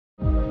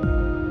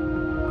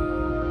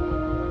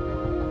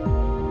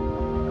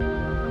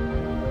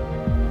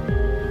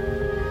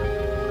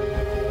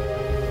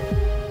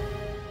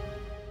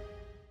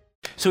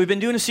So we've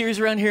been doing a series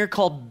around here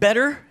called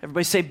Better.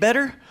 Everybody say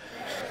Better.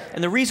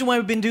 And the reason why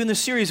we've been doing this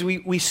series,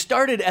 we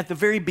started at the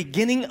very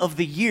beginning of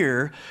the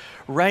year,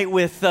 right,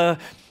 with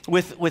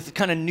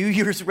kind of New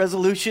Year's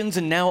resolutions,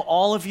 and now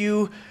all of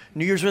you,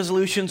 New Year's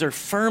resolutions are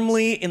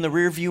firmly in the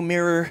rearview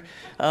mirror,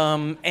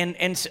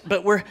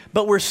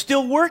 but we're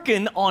still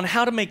working on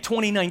how to make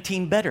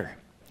 2019 better.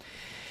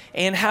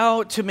 And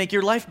how to make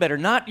your life better.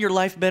 Not your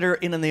life better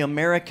in the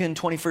American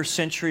 21st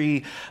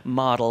century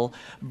model,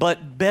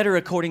 but better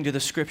according to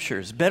the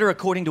scriptures, better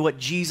according to what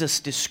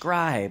Jesus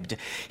described.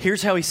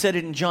 Here's how he said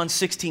it in John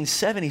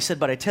 16:7. He said,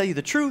 "But I tell you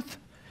the truth,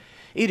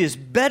 it is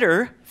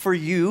better for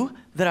you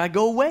that I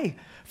go away.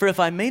 For if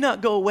I may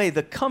not go away,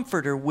 the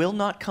Comforter will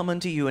not come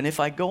unto you. And if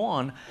I go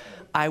on,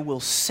 I will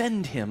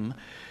send him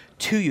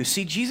to you."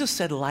 See, Jesus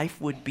said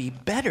life would be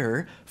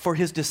better for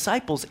his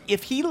disciples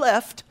if he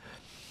left,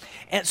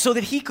 and so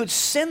that he could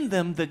send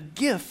them the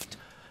gift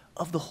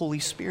of the Holy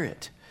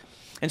Spirit.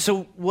 And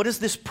so what does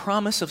this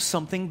promise of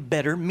something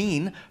better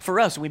mean for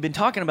us? We've been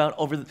talking about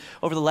over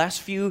the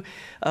last few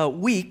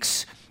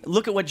weeks.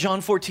 Look at what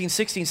John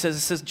 14:16 says.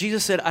 It says,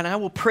 Jesus said, "And I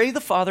will pray the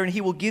Father, and he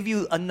will give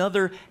you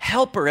another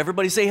helper."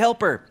 Everybody say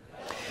helper.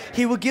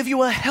 He will give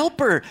you a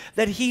helper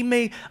that he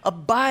may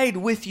abide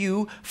with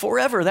you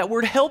forever. That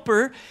word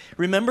helper,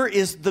 remember,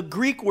 is the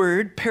Greek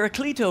word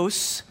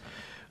parakletos.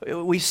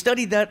 We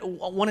studied that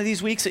one of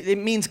these weeks. It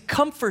means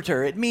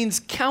comforter, it means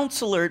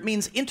counselor, it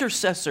means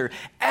intercessor,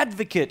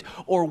 advocate,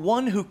 or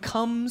one who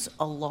comes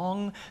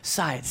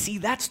alongside. See,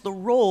 that's the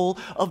role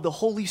of the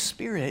Holy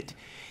Spirit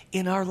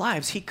in our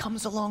lives. He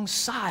comes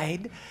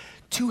alongside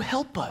to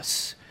help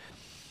us.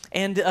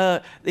 And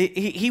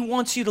he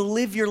wants you to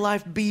live your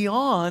life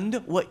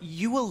beyond what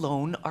you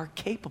alone are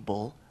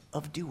capable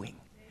of doing.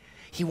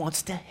 He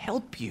wants to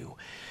help you.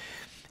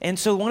 And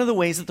so one of the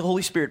ways that the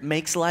Holy Spirit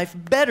makes life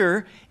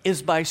better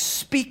is by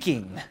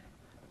speaking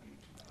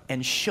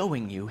and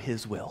showing you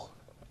his will.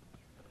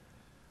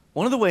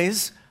 One of the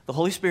ways the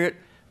Holy Spirit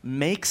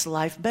makes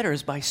life better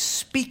is by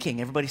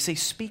speaking. Everybody say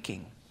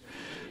speaking.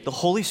 The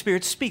Holy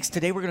Spirit speaks.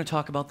 Today we're going to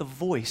talk about the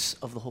voice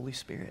of the Holy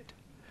Spirit.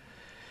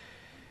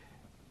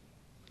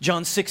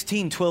 John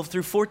 16:12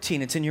 through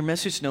 14. It's in your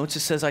message notes.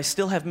 It says, "I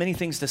still have many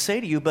things to say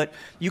to you, but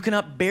you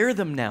cannot bear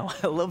them now."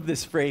 I love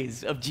this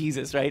phrase of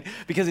Jesus, right?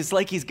 Because it's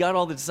like he's got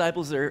all the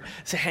disciples that are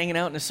hanging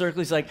out in a circle.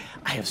 He's like,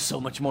 "I have so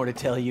much more to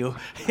tell you,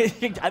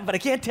 but I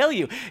can't tell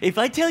you. If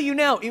I tell you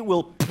now, it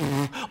will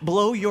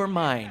blow your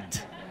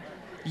mind.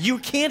 You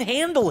can't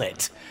handle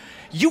it.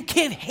 You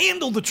can't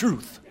handle the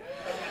truth."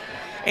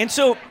 And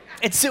so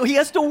he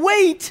has to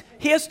wait.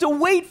 He has to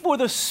wait for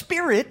the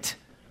Spirit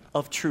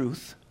of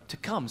truth to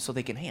come so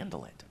they can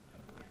handle it.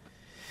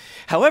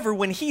 However,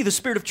 when he, the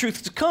Spirit of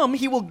truth, to come,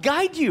 he will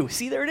guide you,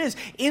 see, there it is,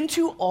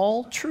 into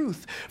all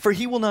truth. For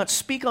he will not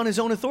speak on his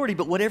own authority,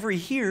 but whatever he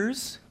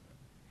hears,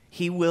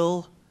 he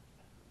will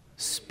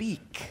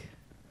speak.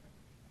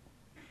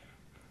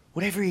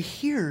 Whatever he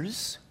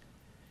hears,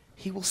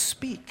 he will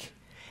speak.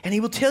 And he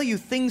will tell you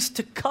things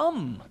to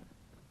come.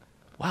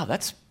 Wow,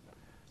 that's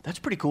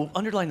pretty cool.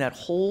 Underline that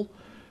whole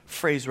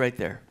phrase right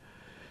there.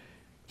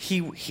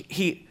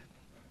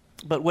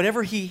 But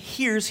whatever he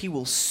hears, he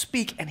will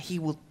speak, and he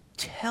will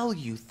tell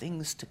you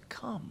things to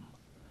come.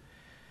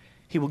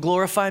 He will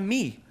glorify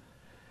me,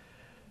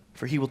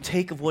 for he will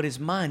take of what is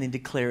mine and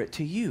declare it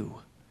to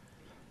you.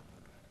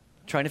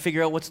 Trying to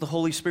figure out what's the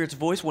Holy Spirit's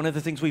voice, one of the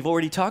things we've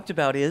already talked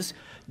about is,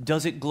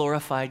 does it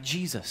glorify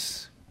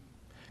Jesus?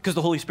 Because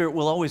the Holy Spirit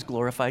will always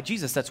glorify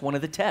Jesus. That's one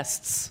of the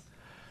tests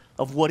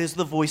of what is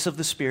the voice of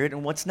the Spirit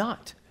and what's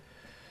not.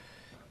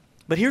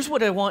 But here's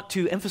what I want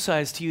to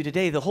emphasize to you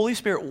today. The Holy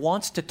Spirit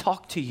wants to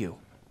talk to you.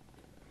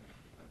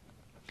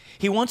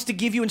 He wants to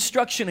give you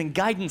instruction and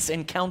guidance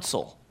and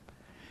counsel.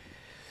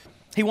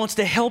 He wants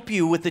to help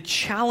you with the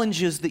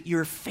challenges that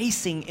you're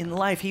facing in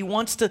life. He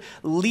wants to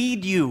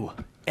lead you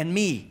and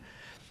me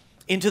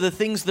into the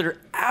things that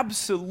are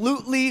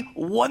absolutely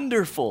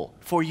wonderful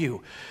for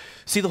you.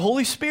 See, the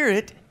Holy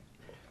Spirit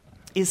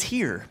is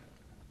here,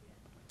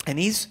 and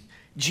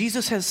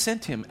Jesus has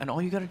sent him, and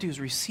all you got to do is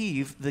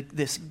receive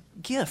this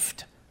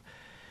gift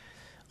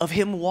of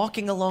him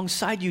walking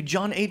alongside you.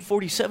 John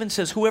 8:47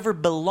 says, "Whoever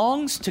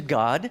belongs to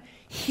God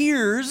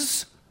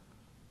hears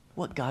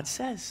what God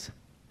says."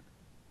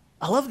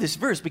 I love this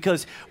verse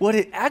because what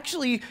it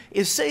actually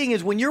is saying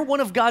is when you're one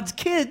of God's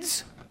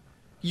kids,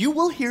 you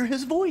will hear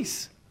his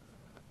voice.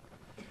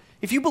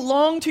 If you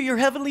belong to your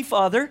Heavenly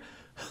Father,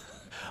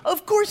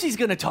 of course he's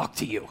going to talk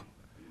to you.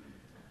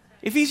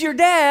 If he's your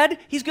dad,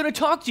 he's going to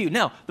talk to you.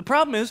 Now, the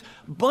problem is,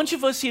 a bunch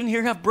of us in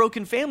here have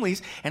broken families,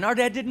 and our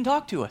dad didn't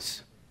talk to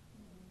us.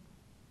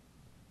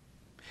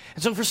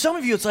 And so for some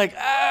of you, it's like,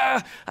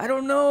 I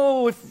don't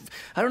know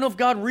if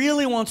God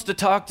really wants to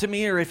talk to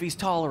me or if he's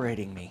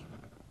tolerating me.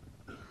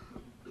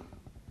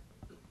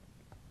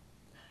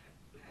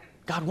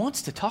 God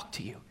wants to talk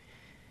to you.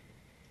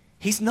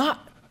 He's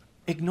not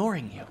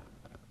ignoring you.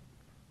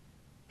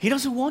 He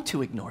doesn't want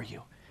to ignore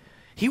you.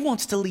 He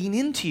wants to lean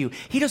into you.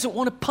 He doesn't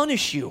want to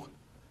punish you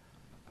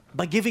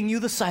by giving you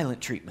the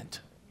silent treatment.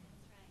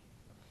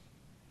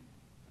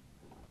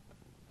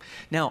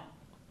 Now,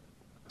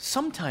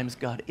 sometimes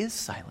God is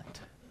silent,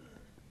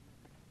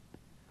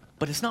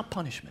 but it's not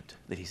punishment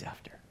that he's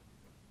after.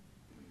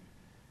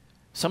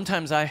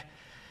 Sometimes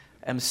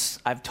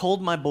I've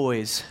told my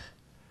boys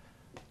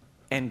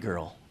and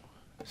girl,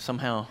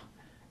 somehow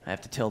I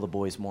have to tell the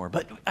boys more,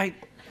 but it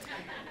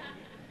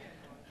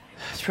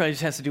probably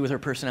just has to do with her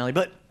personality,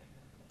 but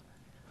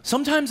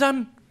sometimes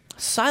I'm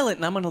silent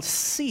and I'm going to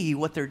see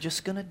what they're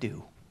just going to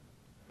do.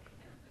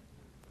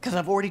 Because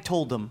I've already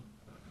told them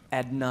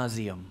ad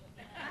nauseum.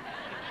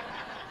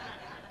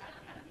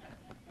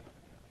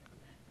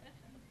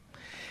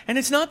 And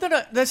that's not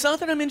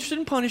that I'm interested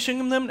in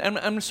punishing them, and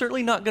I'm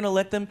certainly not going to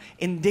let them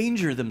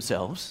endanger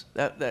themselves.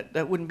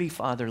 That wouldn't be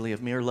fatherly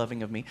of me or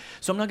loving of me.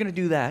 So I'm not going to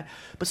do that.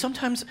 But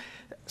sometimes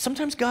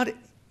God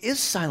is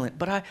silent.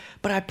 But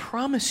I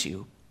promise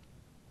you,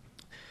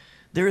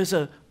 there is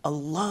a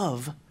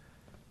love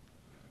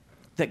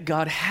that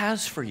God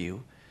has for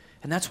you,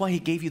 and that's why he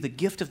gave you the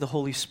gift of the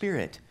Holy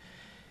Spirit.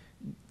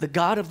 The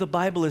God of the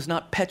Bible is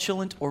not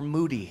petulant or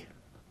moody.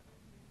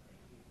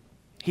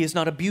 He is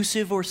not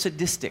abusive or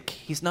sadistic.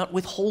 He's not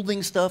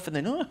withholding stuff and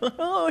then,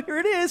 oh, here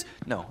it is.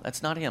 No,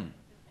 that's not him.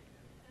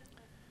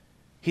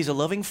 He's a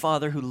loving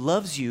Father who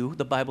loves you,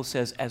 the Bible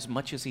says, as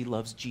much as he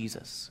loves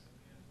Jesus.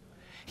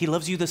 He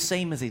loves you the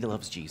same as he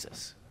loves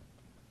Jesus.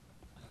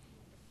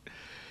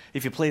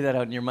 If you play that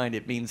out in your mind,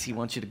 it means he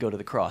wants you to go to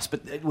the cross.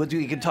 But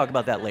we can talk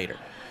about that later.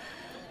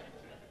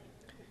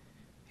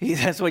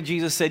 That's why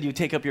Jesus said, you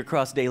take up your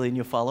cross daily and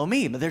you follow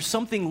me. But there's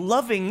something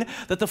loving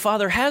that the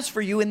Father has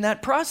for you in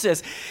that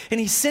process.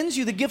 And he sends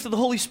you the gift of the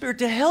Holy Spirit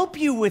to help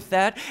you with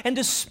that and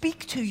to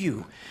speak to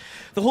you.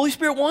 The Holy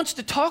Spirit wants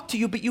to talk to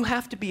you, but you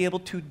have to be able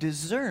to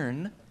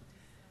discern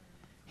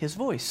his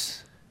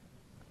voice.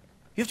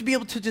 You have to be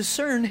able to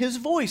discern his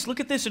voice. Look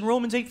at this in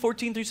Romans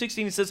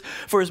 8:14-16. It says,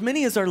 for as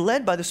many as are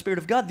led by the Spirit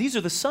of God, these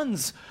are the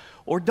sons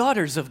or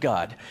daughters of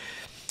God.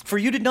 For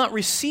you did not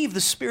receive the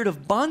spirit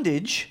of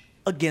bondage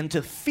again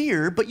to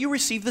fear, but you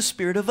received the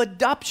spirit of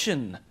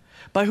adoption,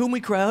 by whom we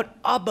cry out,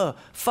 Abba,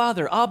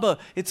 Father. Abba,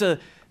 it's a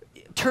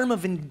term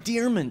of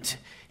endearment.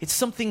 It's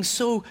something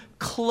so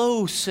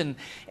close and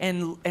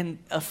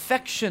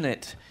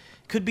affectionate.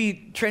 Could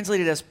be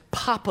translated as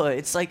Papa.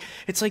 It's like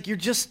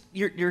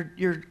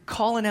you're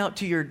calling out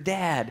to your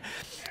dad.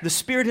 The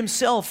Spirit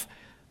himself,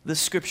 the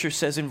scripture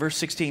says in verse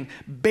 16,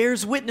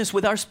 bears witness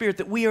with our spirit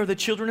that we are the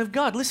children of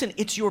God. Listen,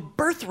 it's your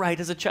birthright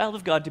as a child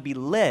of God to be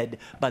led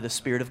by the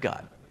Spirit of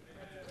God.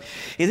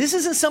 And this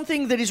isn't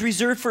something that is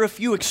reserved for a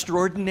few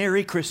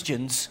extraordinary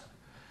Christians,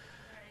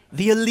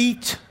 the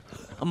elite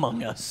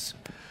among us,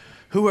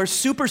 who are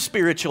super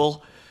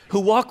spiritual, who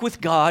walk with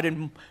God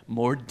in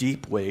more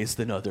deep ways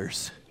than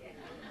others.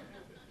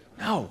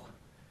 No.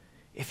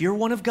 If you're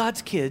one of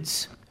God's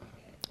kids,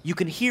 you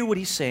can hear what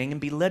he's saying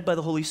and be led by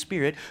the Holy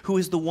Spirit, who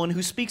is the one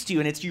who speaks to you.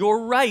 And it's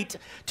your right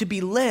to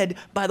be led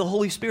by the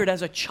Holy Spirit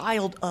as a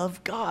child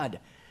of God.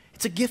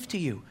 It's a gift to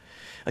you.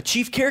 A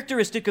chief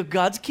characteristic of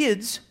God's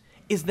kids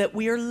is that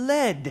we are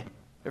led.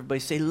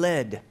 Everybody say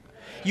led.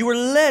 You are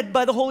led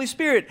by the Holy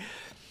Spirit.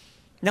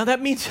 Now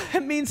that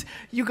means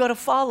you got to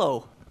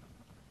follow.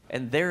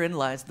 And therein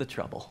lies the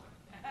trouble.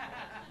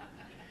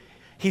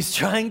 He's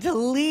trying to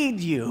lead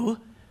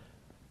you,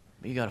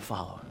 but you got to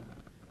follow.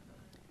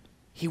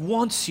 He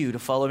wants you to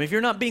follow him. If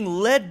you're not being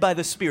led by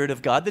the Spirit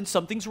of God, then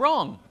something's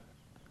wrong.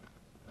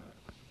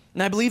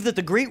 And I believe that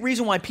the great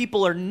reason why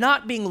people are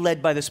not being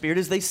led by the Spirit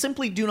is they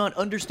simply do not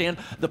understand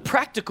the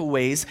practical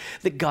ways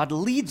that God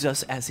leads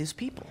us as his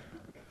people.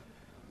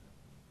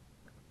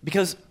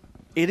 Because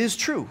it is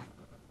true.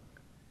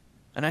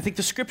 And I think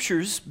the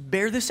scriptures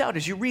bear this out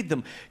as you read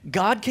them.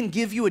 God can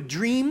give you a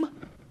dream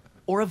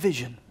or a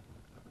vision.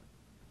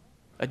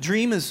 A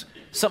dream is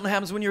something that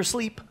happens when you're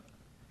asleep.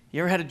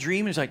 You ever had a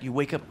dream and it's like you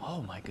wake up,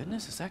 oh my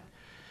goodness,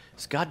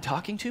 is God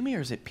talking to me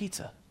or is it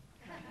pizza?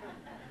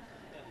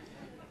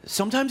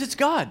 Sometimes it's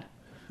God.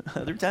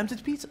 Other times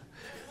it's pizza.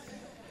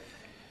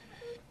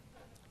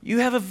 You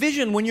have a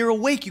vision when you're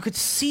awake. You could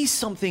see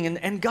something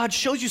and God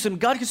shows you something.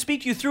 God could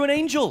speak to you through an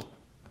angel.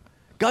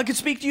 God could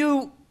speak to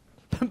you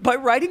by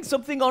writing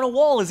something on a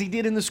wall as he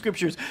did in the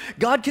scriptures.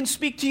 God can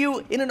speak to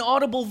you in an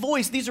audible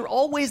voice. These are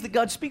all ways that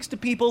God speaks to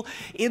people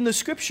in the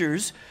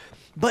scriptures.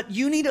 But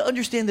you need to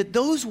understand that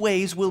those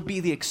ways will be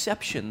the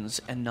exceptions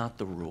and not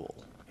the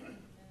rule.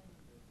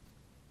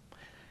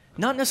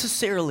 Not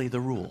necessarily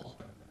the rule.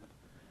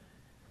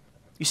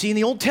 You see, in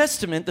the Old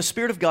Testament, the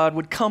Spirit of God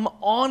would come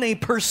on a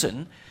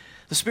person.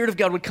 The Spirit of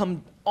God would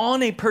come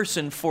on a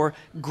person for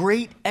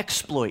great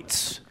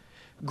exploits,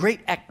 great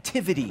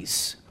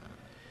activities.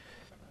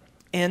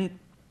 And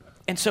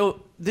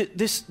so there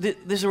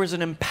was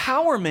an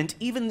empowerment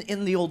even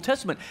in the Old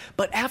Testament.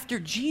 But after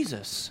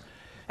Jesus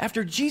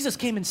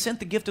came and sent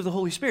the gift of the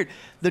Holy Spirit,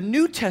 the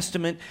New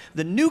Testament,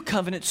 the New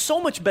Covenant, so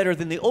much better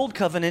than the Old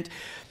Covenant,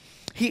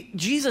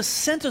 Jesus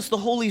sent us the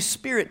Holy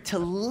Spirit to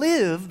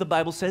live, the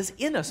Bible says,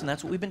 in us. And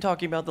that's what we've been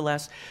talking about the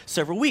last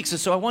several weeks.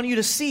 And so I want you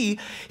to see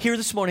here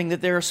this morning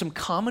that there are some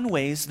common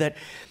ways that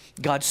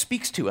God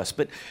speaks to us.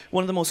 But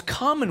one of the most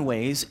common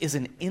ways is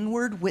an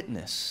inward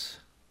witness.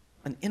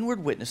 An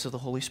inward witness of the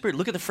Holy Spirit.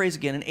 Look at the phrase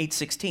again in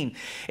 8:16.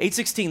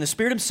 8:16, the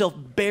Spirit himself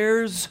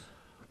bears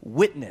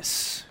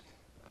witness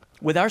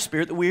with our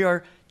spirit that we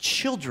are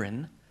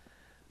children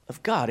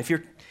of God. If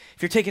you're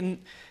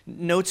taking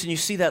notes and you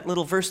see that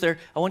little verse there,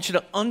 I want you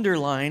to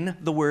underline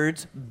the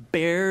words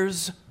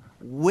bears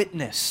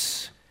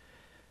witness.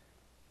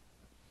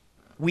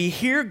 We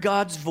hear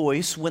God's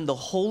voice when the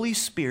Holy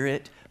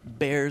Spirit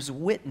bears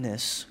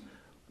witness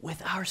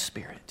with our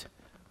spirit.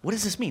 What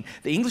does this mean?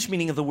 The English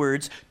meaning of the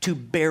words to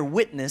bear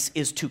witness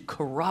is to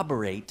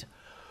corroborate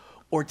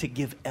or to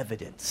give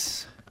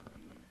evidence.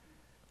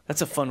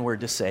 That's a fun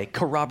word to say,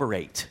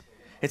 corroborate.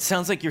 It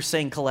sounds like you're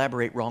saying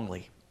collaborate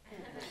wrongly.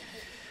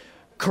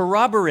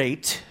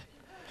 Corroborate,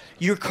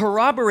 you're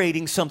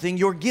corroborating something,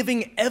 you're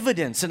giving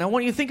evidence. And I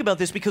want you to think about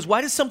this because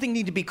why does something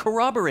need to be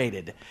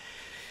corroborated?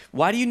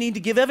 Why do you need to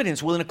give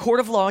evidence? Well, in a court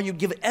of law, you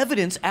give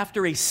evidence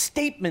after a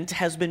statement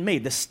has been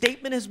made. The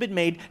statement has been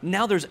made.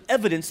 Now there's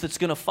evidence that's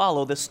going to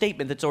follow the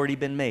statement that's already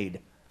been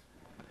made.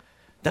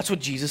 That's what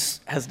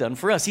Jesus has done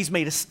for us. He's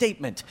made a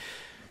statement.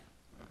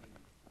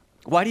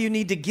 Why do you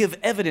need to give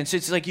evidence?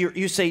 It's like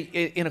you say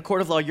in a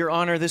court of law, Your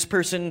Honor, this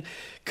person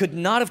could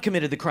not have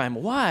committed the crime.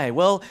 Why?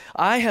 Well,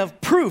 I have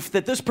proof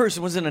that this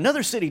person was in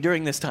another city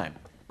during this time.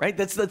 Right?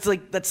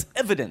 That's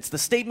evidence. The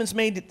statement's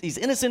made, he's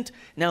innocent.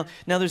 Now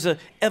there's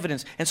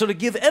evidence. And so to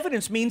give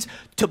evidence means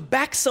to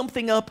back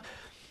something up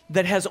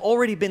that has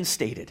already been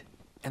stated.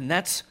 And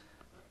that's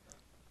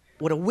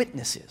what a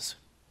witness is.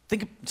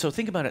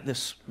 Think about it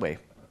this way.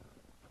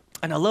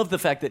 And I love the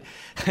fact that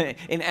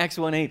in Acts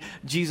 1:8,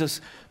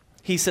 Jesus,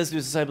 he says to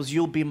his disciples,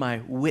 you'll be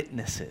my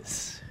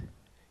witnesses.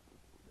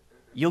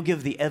 You'll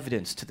give the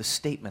evidence to the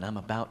statement I'm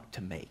about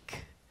to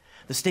make.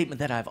 The statement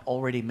that I've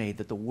already made,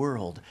 that the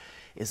world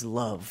is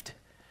loved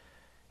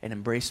and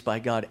embraced by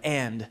God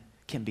and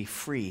can be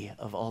free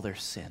of all their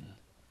sin,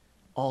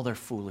 all their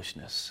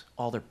foolishness,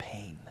 all their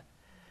pain.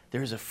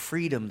 There's a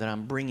freedom that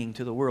I'm bringing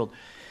to the world.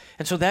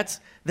 And so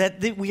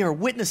we are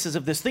witnesses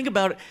of this. Think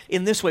about it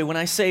in this way. When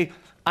I say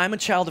I'm a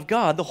child of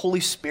God, the Holy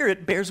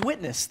Spirit bears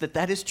witness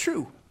that is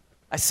true.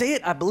 I say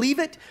it, I believe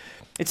it.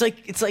 It's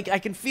like I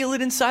can feel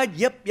it inside.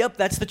 Yep,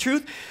 that's the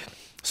truth.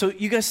 So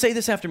you guys say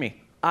this after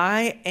me.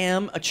 I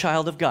am a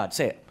child of God.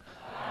 Say it.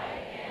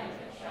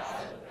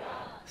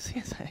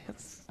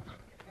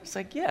 It's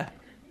like, yeah.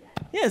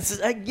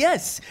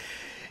 Yes.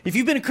 If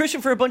you've been a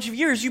Christian for a bunch of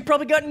years, you've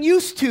probably gotten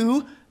used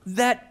to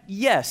that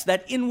yes,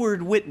 that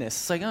inward witness.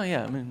 It's like, oh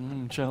yeah,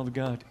 I'm a child of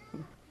God.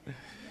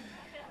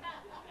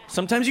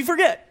 Sometimes you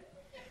forget.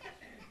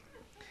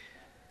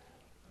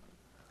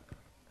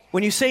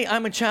 When you say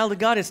I'm a child of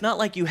God, it's not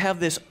like you have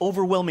this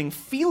overwhelming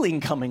feeling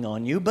coming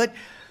on you, but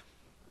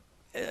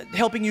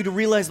helping you to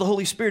realize the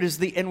Holy Spirit is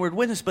the inward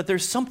witness, but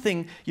there's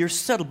something, you're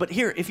settled. But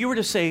here, if you were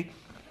to say,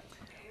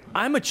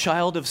 I'm a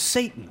child of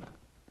Satan.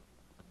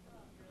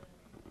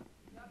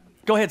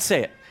 Go ahead,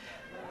 say it.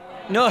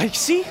 No,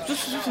 see?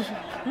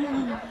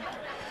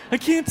 I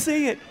can't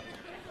say it.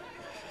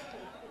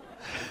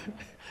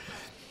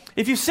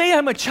 If you say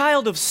I'm a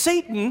child of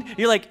Satan,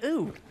 you're like,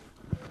 ooh.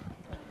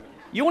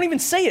 You won't even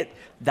say it.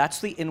 That's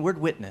the inward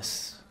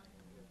witness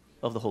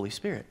of the Holy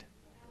Spirit.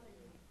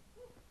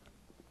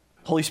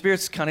 Holy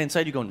Spirit's kind of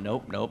inside you going,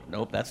 nope,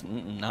 that's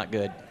not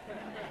good.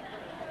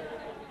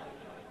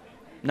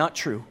 Not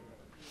true.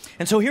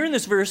 And so here in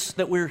this verse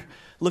that we're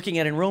looking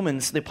at in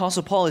Romans, the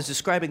Apostle Paul is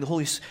describing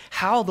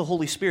how the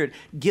Holy Spirit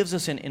gives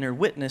us an inner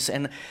witness.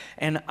 And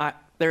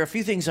there are a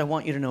few things I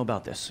want you to know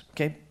about this,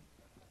 okay?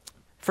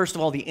 First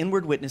of all, the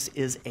inward witness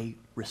is a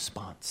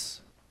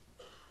response.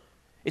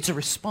 It's a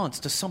response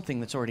to something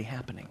that's already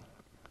happening.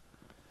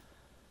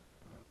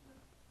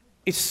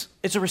 It's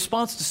a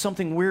response to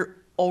something we're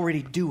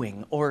already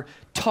doing or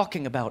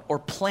talking about or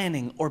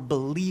planning or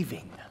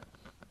believing.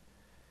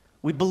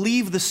 We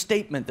believe the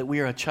statement that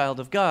we are a child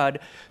of God,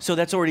 so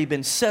that's already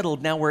been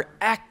settled. Now we're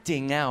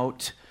acting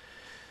out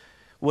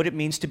what it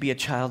means to be a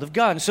child of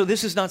God. And so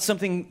this is not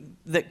something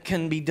that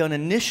can be done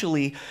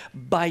initially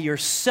by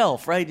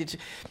yourself, right?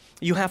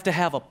 You have to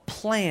have a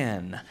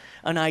plan,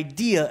 an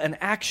idea, an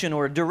action,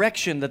 or a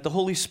direction that the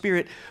Holy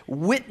Spirit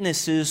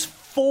witnesses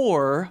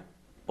for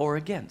or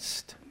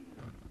against.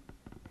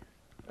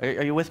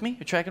 Are you with me?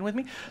 You're tracking with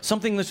me?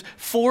 Something that's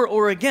for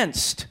or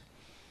against.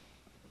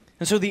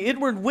 And so the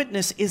inward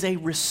witness is a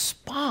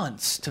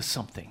response to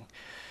something.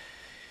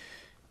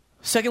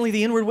 Secondly,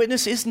 the inward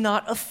witness is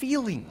not a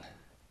feeling.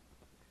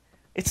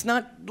 It's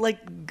not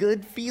like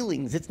good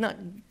feelings. It's not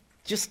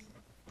just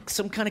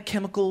some kind of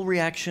chemical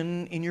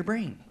reaction in your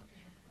brain.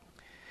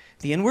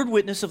 The inward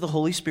witness of the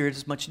Holy Spirit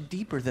is much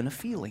deeper than a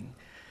feeling.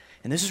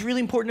 And this is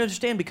really important to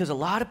understand because a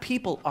lot of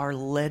people are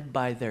led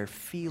by their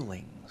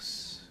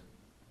feelings.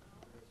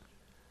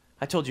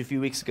 I told you a few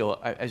weeks ago,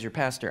 as your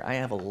pastor, I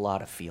have a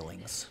lot of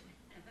feelings.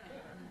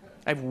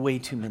 I have way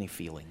too many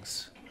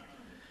feelings.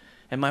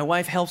 And my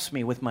wife helps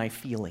me with my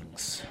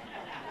feelings.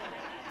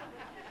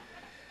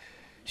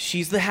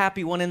 She's the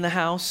happy one in the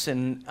house,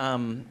 and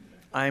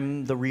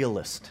I'm the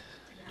realist.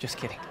 Just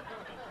kidding.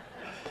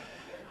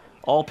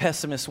 All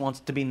pessimists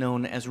want to be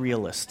known as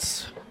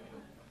realists.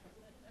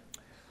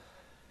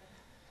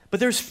 But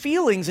there's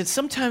feelings, and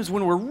sometimes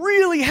when we're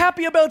really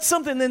happy about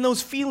something, then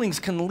those feelings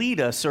can lead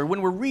us. Or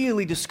when we're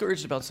really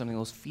discouraged about something,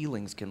 those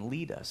feelings can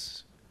lead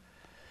us.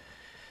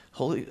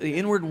 The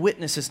inward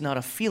witness is not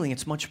a feeling.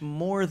 It's much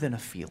more than a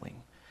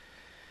feeling.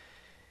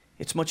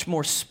 It's much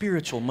more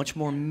spiritual, much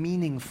more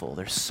meaningful.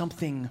 There's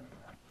something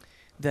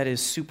that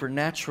is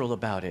supernatural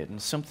about it, and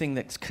something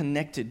that's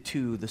connected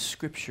to the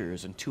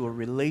Scriptures and to a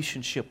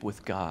relationship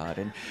with God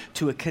and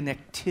to a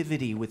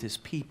connectivity with His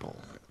people.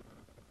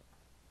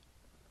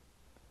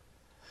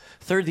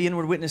 Third, the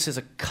inward witness is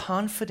a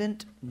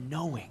confident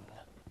knowing.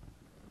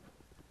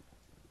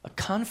 A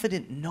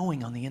confident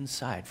knowing on the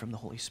inside from the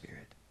Holy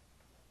Spirit.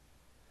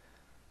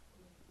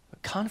 A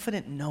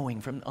confident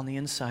knowing on the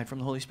inside from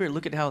the Holy Spirit.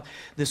 Look at how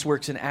this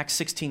works in Acts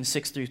 16,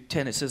 6 through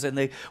 10. It says, "And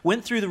they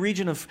went through the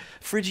region of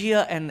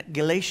Phrygia and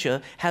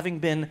Galatia, having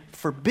been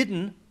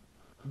forbidden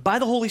by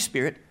the Holy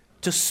Spirit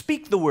to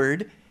speak the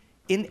word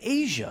in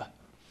Asia.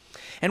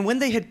 And when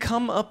they had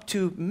come up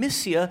to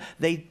Mysia,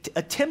 they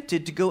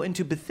attempted to go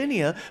into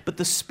Bithynia, but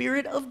the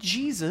Spirit of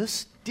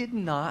Jesus did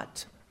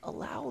not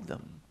allow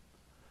them.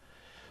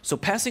 So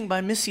passing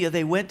by Mysia,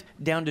 they went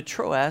down to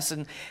Troas,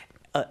 and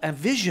a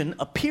vision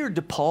appeared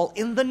to Paul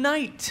in the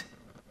night.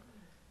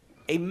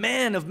 A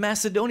man of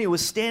Macedonia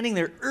was standing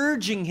there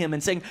urging him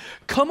and saying,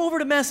 'Come over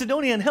to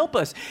Macedonia and help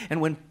us.'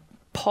 And when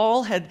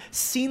Paul had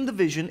seen the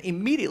vision,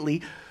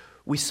 immediately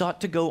we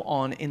sought to go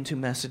on into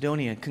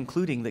Macedonia,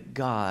 concluding that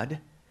God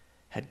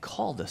had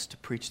called us to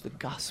preach the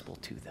gospel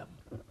to them."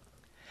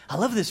 I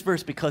love this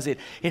verse because it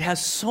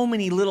has so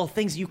many little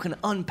things you can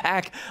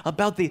unpack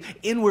about the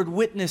inward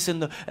witness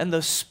and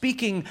the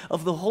speaking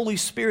of the Holy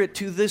Spirit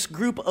to this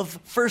group of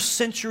first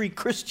century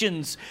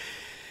Christians.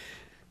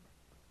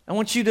 I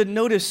want you to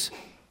notice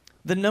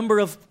the number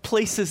of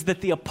places that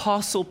the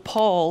Apostle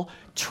Paul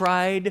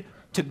tried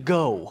to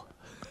go.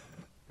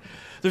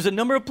 There's a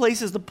number of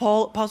places the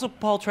Apostle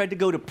Paul tried to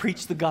go to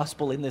preach the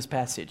gospel in this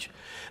passage.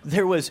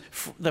 There was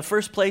the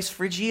first place,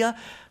 Phrygia,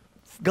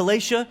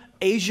 Galatia,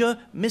 Asia,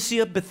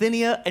 Mysia,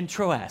 Bithynia, and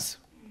Troas.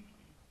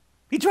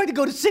 He tried to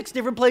go to 6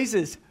 different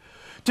places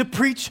to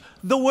preach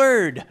the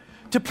word,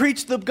 to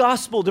preach the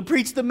gospel, to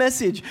preach the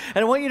message.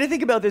 And I want you to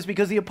think about this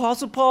because the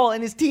Apostle Paul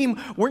and his team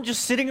weren't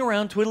just sitting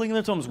around twiddling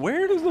their thumbs.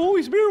 Where does the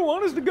Holy Spirit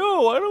want us to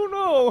go? I don't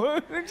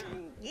know.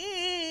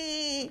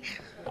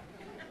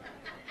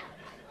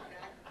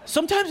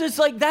 Sometimes it's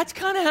like that's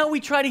kind of how we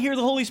try to hear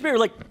the Holy Spirit.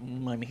 Like,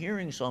 I'm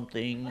hearing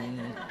something.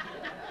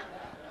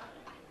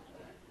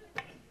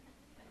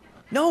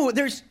 No,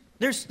 there's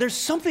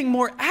something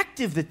more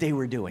active that they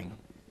were doing.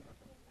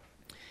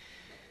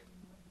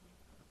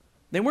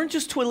 They weren't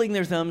just twiddling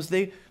their thumbs.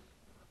 They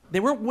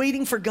weren't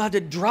waiting for God to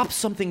drop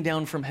something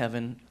down from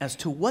heaven as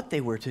to what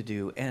they were to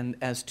do and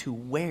as to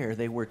where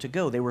they were to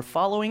go. They were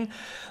following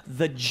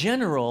the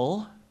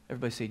general,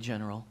 everybody say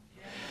general.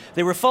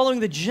 They were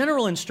following the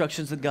general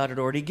instructions that God had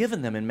already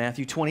given them. In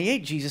Matthew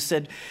 28, Jesus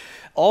said,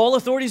 "All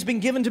authority has been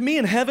given to me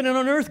in heaven and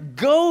on earth.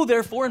 Go,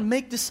 therefore, and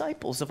make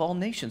disciples of all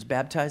nations,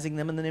 baptizing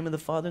them in the name of the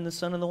Father and the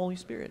Son and the Holy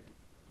Spirit,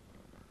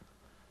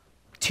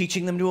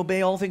 teaching them to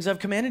obey all things I've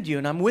commanded you,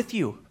 and I'm with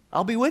you.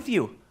 I'll be with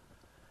you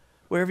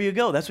wherever you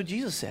go." That's what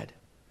Jesus said.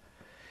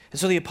 And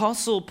so the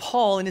Apostle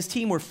Paul and his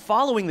team were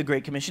following the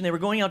Great Commission. They were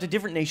going out to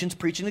different nations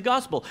preaching the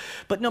gospel.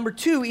 But number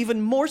 2,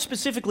 even more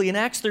specifically in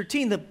Acts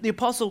 13, the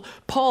Apostle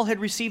Paul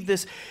had received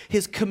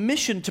his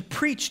commission to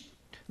preach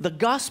the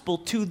gospel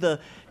to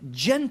the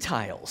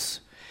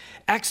Gentiles.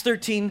 Acts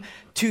 13,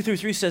 2 through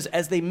 3 says,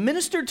 "As they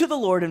ministered to the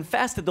Lord and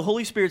fasted, the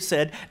Holy Spirit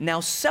said, 'Now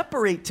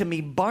separate to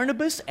me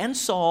Barnabas and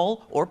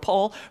Saul,'" or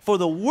Paul, "'for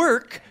the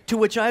work to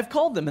which I have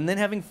called them.' And then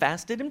having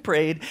fasted and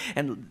prayed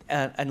and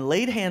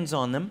laid hands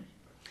on them,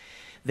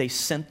 they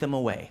sent them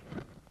away."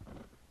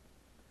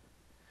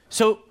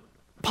 So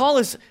Paul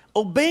is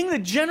obeying the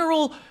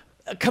general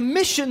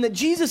commission that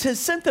Jesus has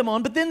sent them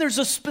on, but then there's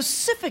a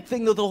specific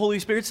thing that the Holy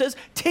Spirit says,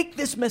 take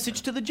this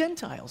message to the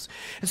Gentiles.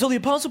 And so the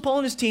Apostle Paul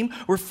and his team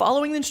were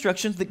following the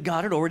instructions that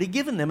God had already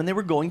given them, and they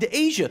were going to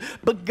Asia.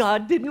 But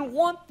God didn't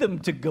want them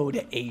to go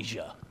to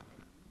Asia.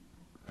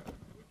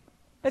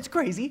 That's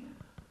crazy.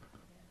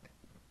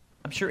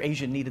 I'm sure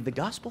Asia needed the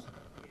gospel.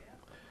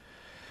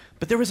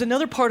 But there was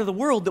another part of the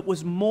world that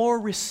was more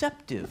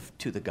receptive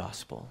to the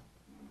gospel,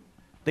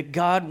 that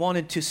God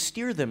wanted to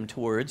steer them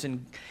towards,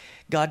 and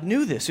God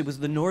knew this. It was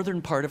the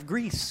northern part of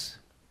Greece.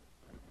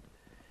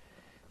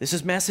 This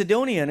is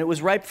Macedonia, and it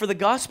was ripe for the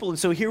gospel. And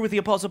so here with the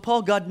Apostle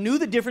Paul, God knew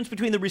the difference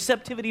between the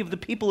receptivity of the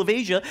people of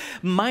Asia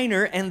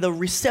Minor and the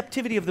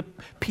receptivity of the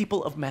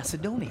people of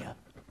Macedonia.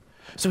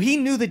 So he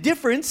knew the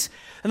difference,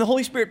 and the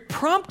Holy Spirit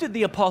prompted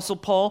the Apostle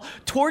Paul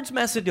towards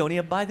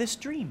Macedonia by this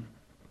dream.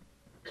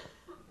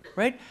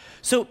 Right?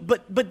 So,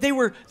 but they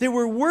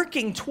were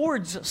working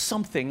towards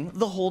something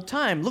the whole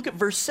time. Look at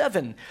verse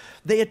 7.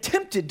 They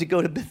attempted to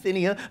go to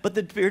Bithynia, but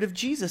the Spirit of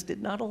Jesus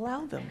did not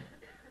allow them.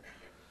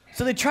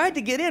 So they tried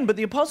to get in, but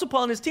the Apostle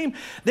Paul and his team,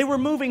 they were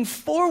moving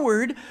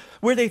forward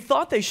where they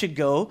thought they should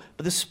go,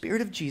 but the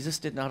Spirit of Jesus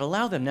did not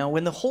allow them. Now,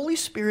 when the Holy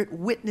Spirit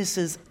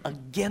witnesses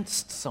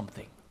against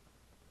something,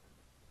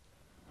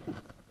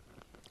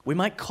 We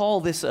might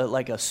call this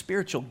like a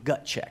spiritual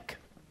gut check.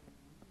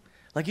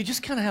 Like you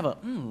just kind of have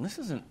this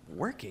isn't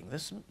working.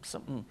 This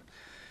something.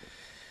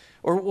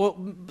 Or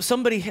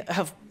some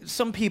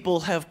people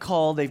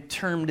have they've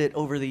termed it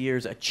over the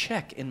years a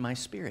check in my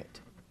spirit.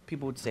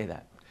 People would say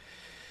that.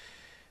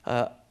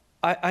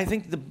 I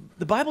think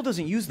the Bible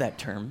doesn't use that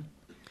term,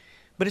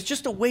 but it's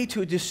just a way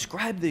to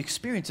describe the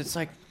experience. It's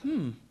like,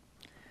 I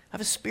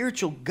have a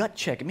spiritual gut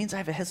check. It means I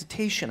have a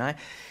hesitation.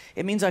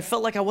 It means I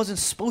felt like I wasn't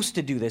supposed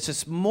to do this.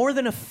 It's more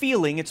than a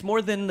feeling. It's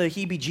more than the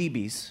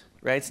heebie-jeebies,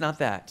 right? It's not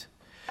that.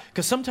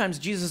 Because sometimes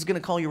Jesus is going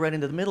to call you right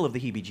into the middle of the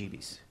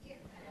heebie-jeebies.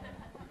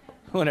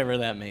 Whatever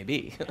that may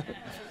be.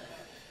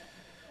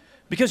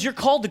 Because you're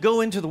called to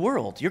go into the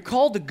world. You're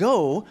called to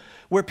go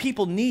where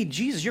people need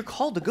Jesus. You're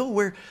called to go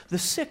where the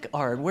sick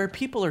are, where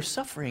people are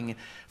suffering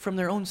from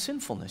their own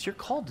sinfulness. You're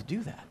called to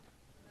do that.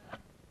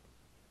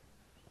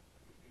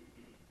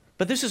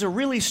 But this is a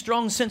really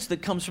strong sense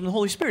that comes from the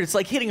Holy Spirit. It's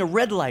like hitting a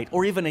red light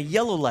or even a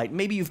yellow light.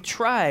 Maybe you've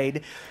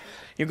tried,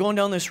 you're going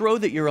down this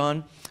road that you're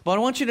on, but I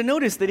want you to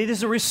notice that it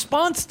is a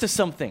response to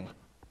something.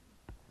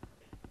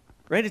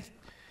 Right?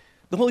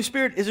 The Holy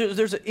Spirit,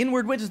 there's an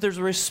inward witness, there's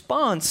a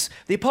response.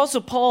 If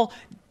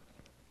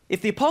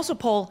the Apostle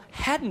Paul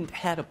hadn't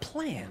had a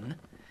plan,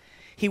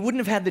 he wouldn't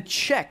have had the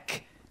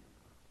check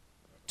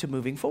to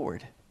moving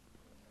forward.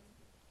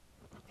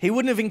 He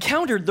wouldn't have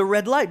encountered the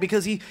red light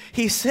because he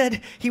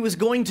said he was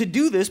going to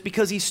do this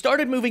because he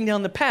started moving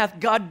down the path.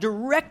 God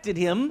directed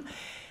him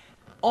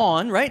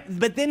on, right?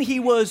 But then he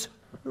was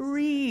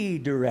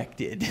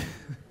redirected.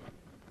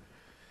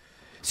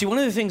 See, one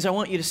of the things I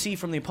want you to see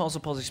from the Apostle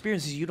Paul's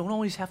experience is you don't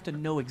always have to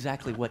know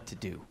exactly what to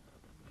do.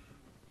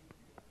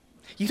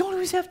 You don't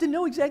always have to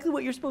know exactly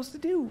what you're supposed to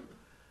do.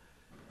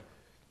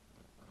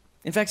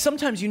 In fact,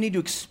 sometimes you need to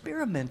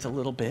experiment a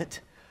little bit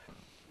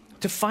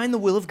to find the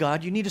will of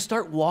God. You need to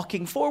start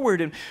walking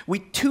forward. And we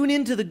tune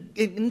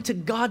into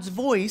God's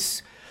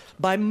voice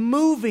by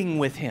moving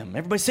with Him.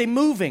 Everybody say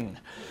moving.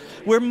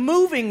 We're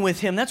moving with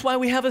Him. That's why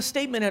we have a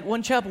statement at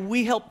One Chapel.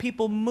 We help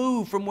people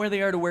move from where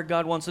they are to where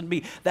God wants them to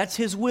be. That's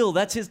His will.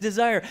 That's His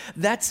desire.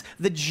 That's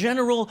the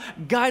general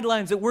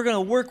guidelines that we're going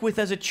to work with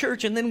as a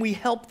church, and then we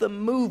help them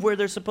move where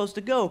they're supposed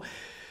to go.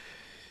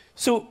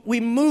 So we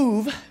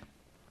move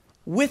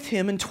with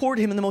Him and toward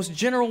Him in the most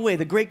general way,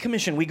 the Great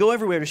Commission. We go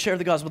everywhere to share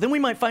the gospel. Then we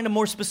might find a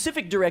more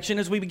specific direction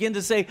as we begin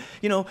to say,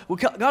 well,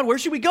 God, where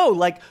should we go?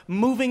 Like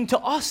moving to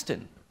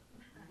Austin.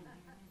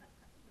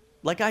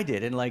 Like I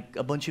did and like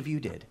a bunch of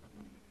you did.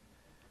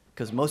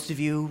 Because most of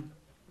you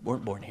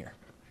weren't born here.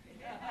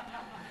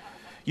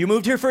 You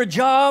moved here for a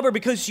job or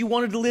because you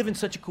wanted to live in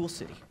such a cool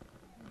city.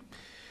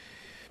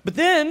 But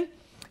then,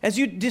 as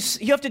you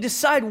have to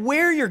decide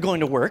where you're going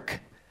to work,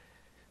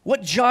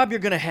 what job you're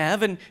going to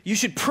have, and you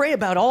should pray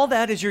about all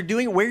that as you're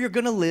doing it, where you're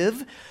going to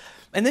live.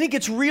 And then it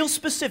gets real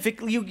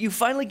specific. You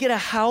finally get a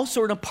house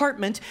or an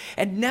apartment,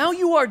 and now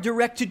you are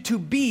directed to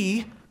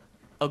be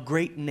a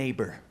great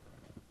neighbor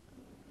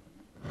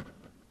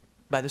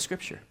by the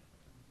Scripture.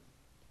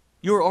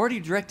 You're already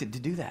directed to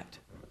do that.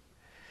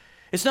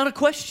 It's not a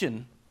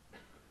question,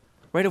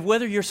 right, of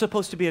whether you're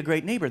supposed to be a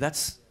great neighbor.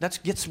 That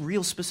gets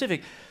real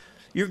specific.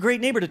 You're a great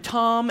neighbor to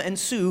Tom and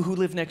Sue who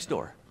live next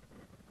door.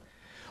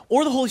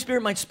 Or the Holy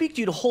Spirit might speak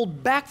to you to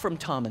hold back from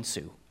Tom and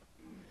Sue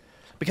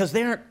because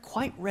they aren't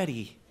quite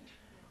ready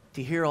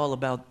to hear all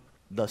about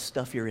the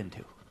stuff you're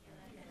into.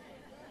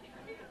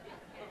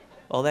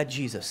 All that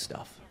Jesus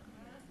stuff.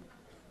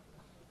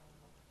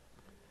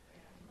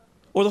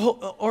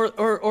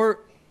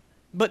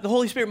 But the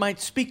Holy Spirit might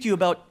speak to you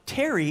about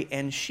Terry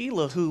and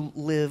Sheila who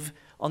live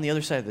on the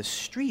other side of the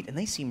street, and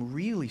they seem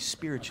really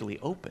spiritually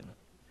open.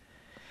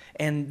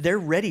 And they're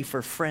ready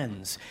for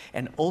friends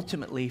and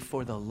ultimately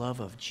for the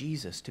love of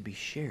Jesus to be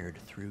shared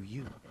through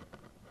you.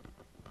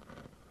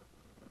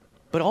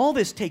 But all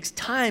this takes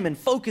time and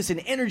focus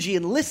and energy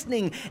and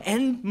listening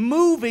and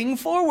moving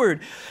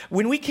forward.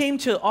 When we came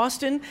to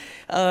Austin,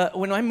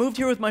 when I moved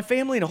here with my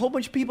family and a whole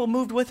bunch of people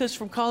moved with us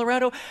from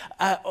Colorado,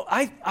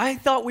 I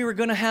thought we were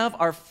going to have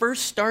our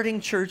first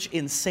starting church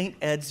in St.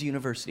 Ed's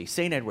University,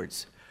 St.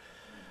 Edwards.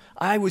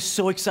 I was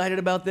so excited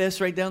about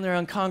this right down there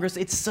on Congress.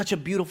 It's such a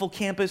beautiful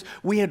campus.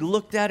 We had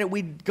looked at it.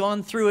 We'd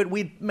gone through it.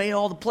 We'd made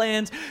all the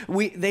plans.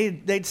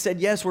 They'd said,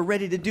 yes, we're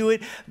ready to do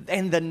it.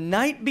 And the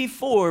night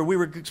before we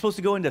were supposed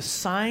to go in to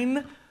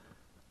sign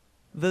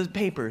the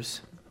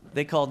papers,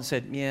 they called and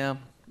said, yeah,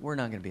 we're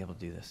not going to be able to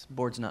do this.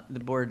 The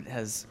board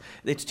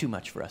it's too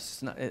much for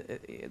us.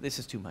 This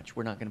is too much.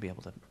 We're not going to be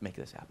able to make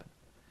this happen.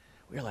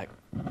 We were like,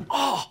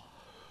 oh,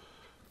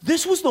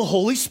 this was the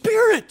Holy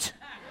Spirit.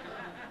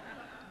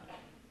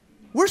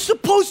 We're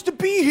supposed to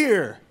be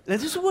here.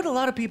 This is what a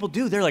lot of people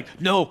do. They're like,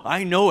 no,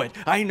 I know it.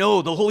 I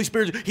know the Holy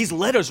Spirit. He's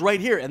led us right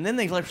here. And then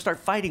they start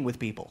fighting with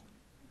people.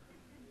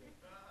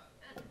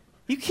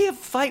 You can't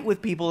fight with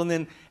people and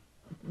then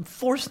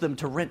force them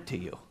to rent to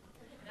you.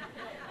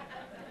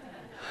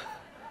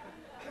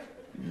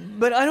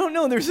 But I don't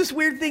know. There's this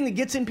weird thing that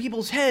gets in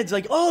people's heads.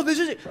 Like, oh, this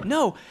is it.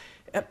 No,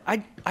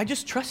 I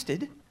just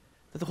trusted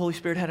that the Holy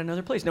Spirit had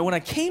another place. Now, when I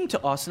came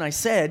to Austin, I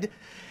said,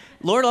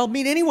 Lord, I'll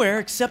meet anywhere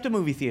except a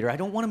movie theater. I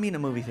don't want to meet in a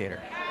movie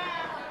theater.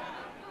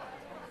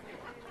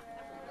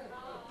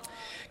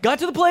 Got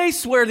to the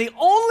place where the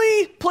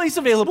only place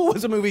available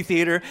was a movie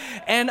theater,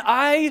 and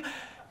I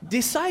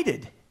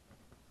decided,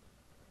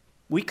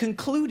 we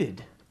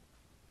concluded,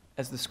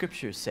 as the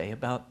scriptures say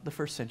about the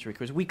first century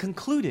Christians, we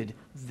concluded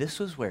this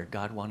was where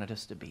God wanted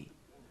us to be.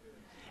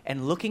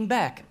 And looking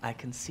back, I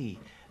can see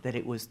that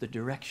it was the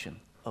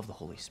direction of the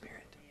Holy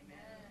Spirit.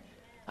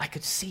 I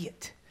could see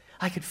it.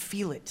 I could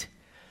feel it.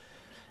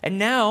 And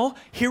now,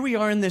 here we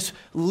are in this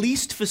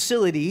leased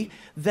facility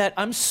that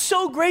I'm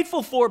so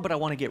grateful for, but I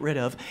want to get rid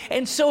of.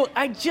 And so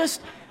I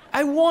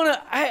want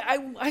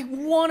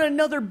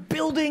another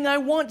building. I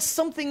want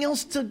something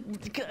else to,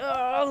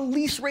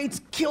 lease rates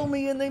kill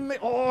me and they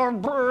make,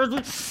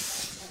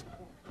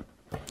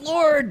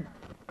 Lord,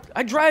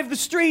 I drive the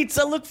streets.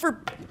 I look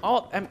for,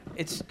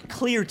 it's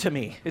clear to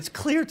me. It's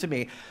clear to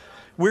me.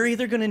 We're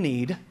either going to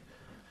need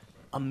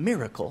a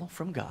miracle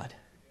from God.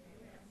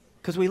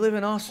 Because we live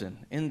in Austin.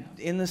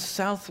 In the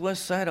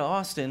southwest side of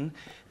Austin,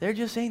 there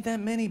just ain't that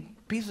many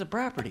pieces of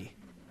property.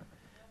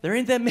 There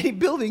ain't that many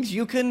buildings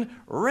you can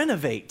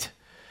renovate.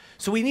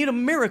 So we need a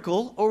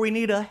miracle, or we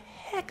need a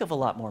heck of a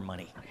lot more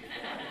money.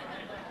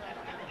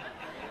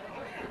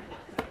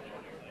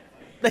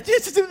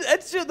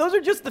 Those are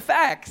just the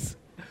facts.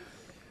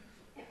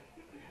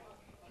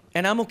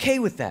 And I'm okay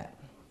with that.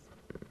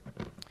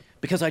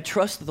 Because I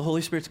trust that the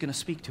Holy Spirit's going to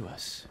speak to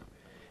us.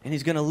 And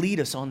He's going to lead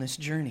us on this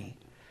journey.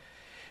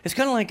 It's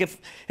kind of like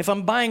if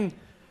I'm buying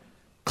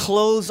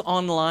clothes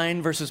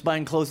online versus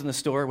buying clothes in the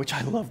store, which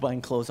I love buying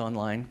clothes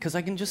online because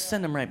I can just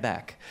send them right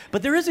back.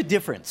 But there is a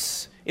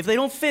difference. If they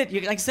don't fit,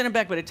 I can send them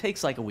back, but it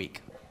takes like a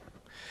week.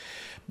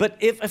 But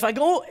if I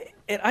go,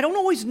 I don't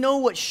always know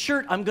what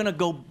shirt I'm going to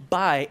go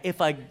buy if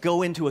I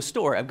go into a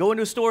store. I go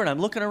into a store and I'm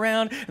looking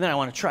around, and then I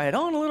want to try it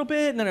on a little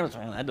bit, and then I'm like,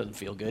 that doesn't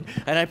feel good.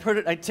 And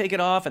I take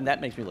it off, and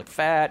that makes me look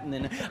fat. And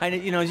then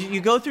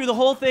you go through the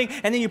whole thing,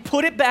 and then you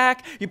put it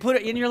back,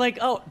 and you're like,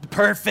 oh,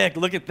 perfect,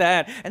 look at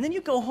that. And then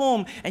you go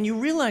home, and you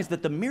realize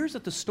that the mirrors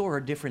at the store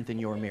are different than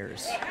your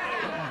mirrors.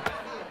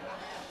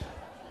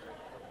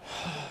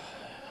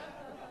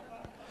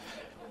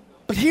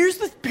 But here's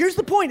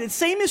the point. The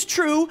same is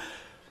true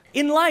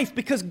in life,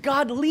 because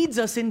God leads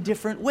us in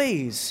different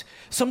ways.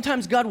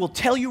 Sometimes God will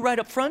tell you right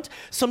up front,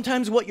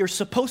 sometimes what you're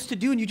supposed to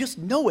do and you just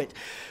know it,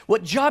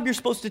 what job you're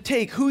supposed to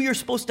take, who you're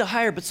supposed to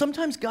hire, but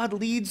sometimes God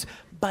leads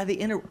by the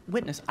inner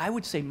witness. I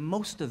would say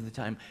most of the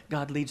time,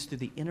 God leads through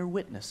the inner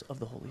witness of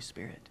the Holy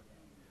Spirit.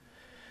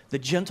 The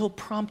gentle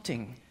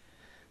prompting,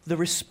 the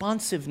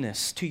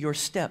responsiveness to your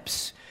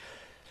steps.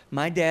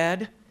 My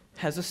dad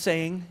has a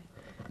saying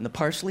in the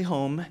Parsley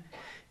home,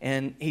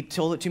 and he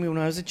told it to me when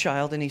I was a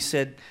child, and he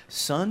said,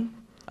 son,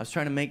 I was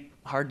trying to make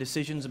hard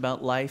decisions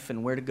about life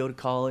and where to go to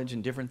college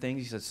and different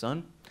things. He said,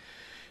 son,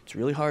 it's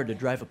really hard to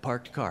drive a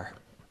parked car.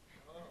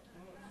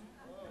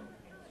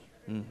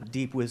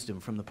 Deep wisdom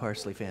from the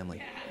Parsley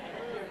family.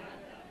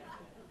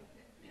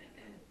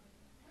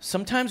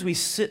 Sometimes we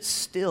sit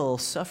still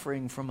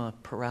suffering from a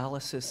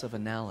paralysis of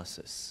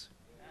analysis.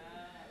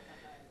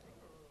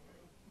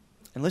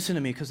 And listen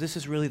to me, because this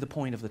is really the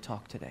point of the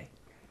talk today.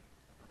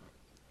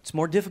 It's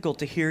more difficult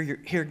to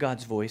hear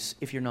God's voice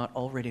if you're not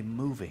already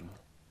moving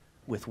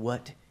with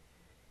what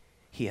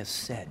He has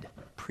said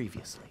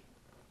previously.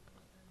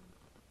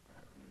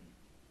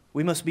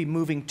 We must be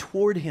moving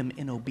toward Him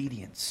in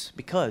obedience,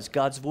 because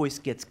God's voice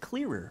gets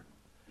clearer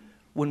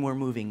when we're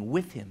moving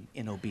with Him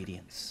in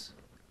obedience.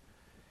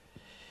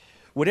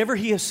 Whatever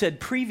He has said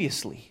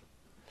previously,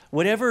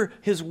 whatever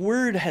His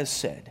Word has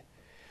said,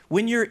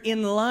 when you're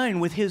in line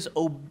with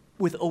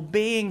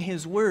obeying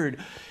His Word,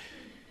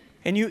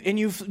 and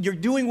you're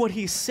doing what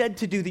He said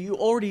to do that you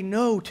already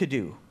know to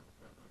do,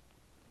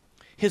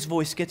 His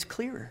voice gets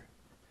clearer.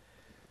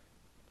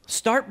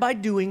 Start by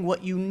doing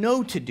what you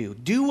know to do.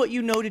 Do what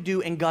you know to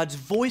do, and God's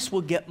voice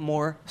will get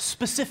more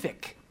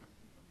specific.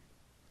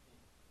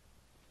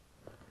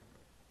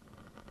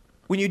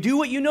 When you do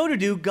what you know to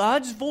do,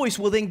 God's voice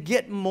will then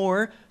get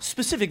more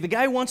specific. The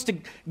guy wants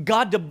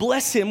God to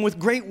bless him with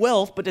great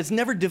wealth, but has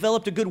never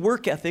developed a good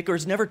work ethic, or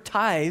has never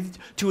tithed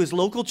to his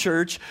local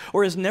church,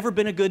 or has never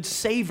been a good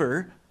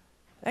saver.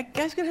 That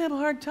guy's going to have a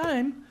hard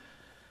time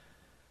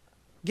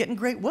getting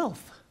great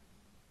wealth.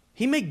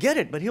 He may get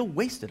it, but he'll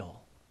waste it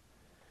all.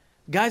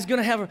 Guy's going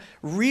to have a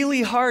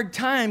really hard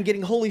time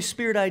getting Holy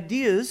Spirit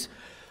ideas,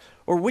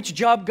 or which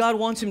job God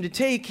wants him to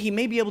take. He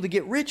may be able to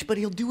get rich, but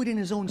he'll do it in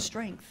his own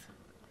strength.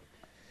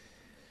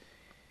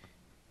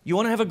 You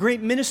want to have a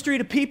great ministry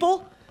to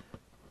people?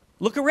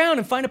 Look around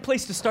and find a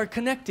place to start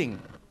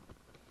connecting.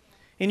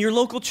 In your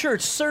local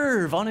church,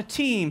 serve on a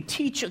team,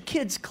 teach a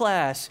kids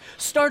class,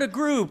 start a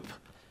group.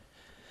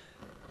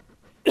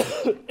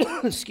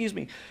 Excuse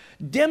me.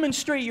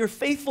 Demonstrate your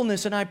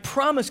faithfulness, and I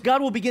promise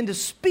God will begin to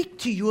speak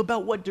to you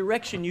about what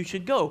direction you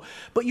should go.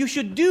 But you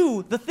should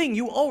do the thing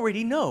you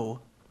already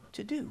know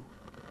to do.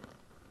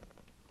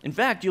 In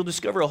fact, you'll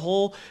discover a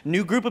whole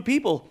new group of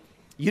people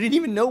you didn't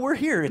even know were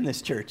here in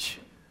this church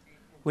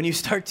when you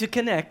start to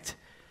connect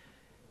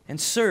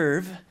and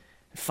serve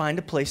Find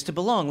a place to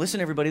belong.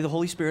 Listen, everybody, the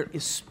Holy Spirit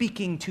is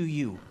speaking to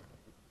you.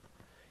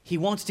 He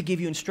wants to give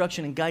you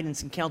instruction and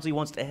guidance and counsel. He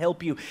wants to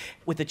help you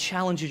with the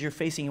challenges you're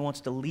facing. He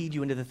wants to lead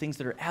you into the things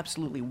that are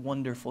absolutely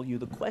wonderful.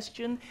 The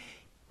question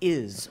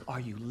is, are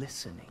you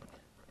listening?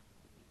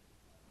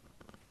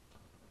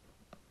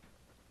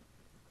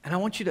 And I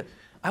want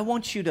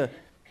you to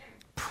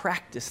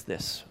practice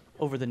this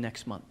over the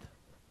next month.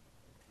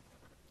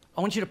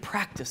 I want you to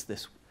practice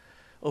this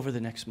over the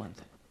next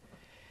month.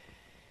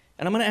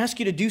 And I'm going to ask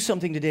you to do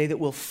something today that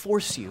will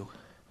force you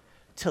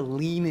to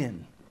lean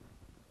in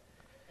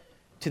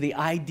to the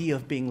idea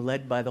of being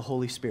led by the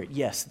Holy Spirit.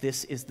 Yes,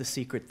 this is the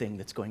secret thing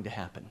that's going to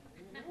happen.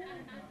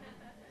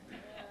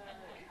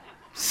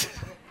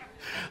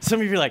 Some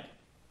of you are like,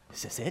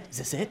 is this it? Is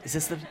this it? Is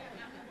this the...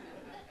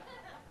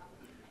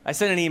 I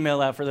sent an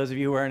email out for those of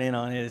you who aren't in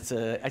on it.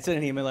 I sent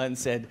an email out and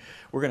said,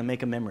 we're going to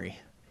make a memory.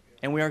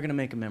 And we are going to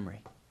make a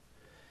memory.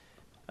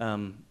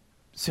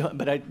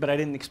 But I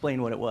didn't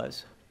explain what it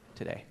was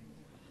today.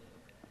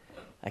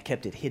 I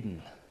kept it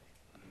hidden,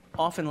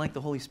 often like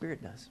the Holy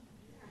Spirit does.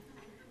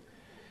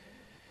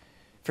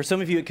 For some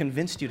of you, it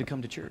convinced you to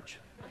come to church.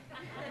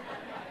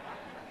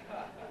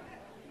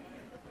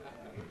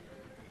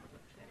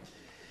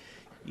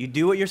 You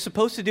do what you're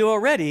supposed to do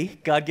already,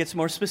 God gets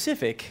more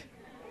specific.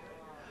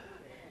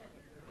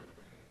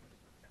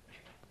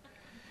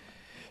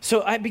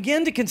 So I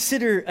began to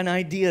consider an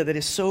idea that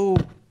is so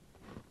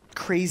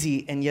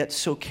crazy and yet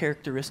so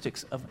characteristic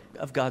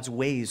of God's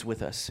ways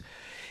with us.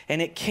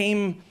 And it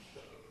came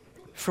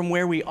from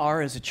where we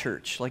are as a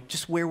church, like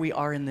just where we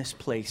are in this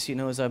place,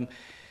 as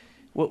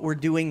what we're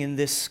doing in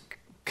this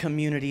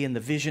community and the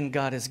vision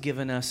God has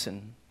given us.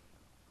 And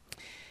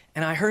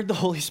I heard the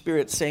Holy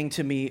Spirit saying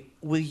to me,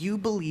 will you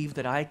believe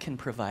that I can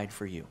provide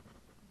for you?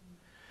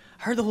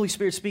 I heard the Holy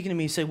Spirit speaking to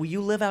me and say, will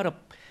you live out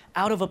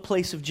of a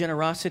place of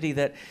generosity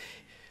that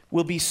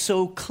will be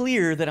so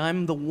clear that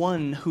I'm the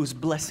one who's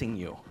blessing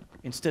you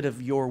instead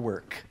of your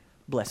work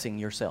blessing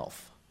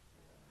yourself?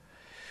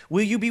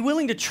 Will you be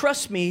willing to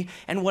trust me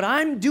and what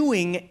I'm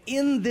doing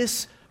in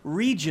this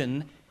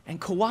region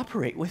and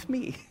cooperate with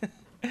me?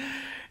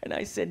 And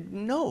I said,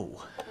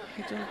 no.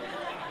 I don't.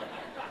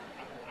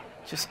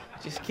 Just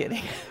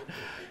kidding.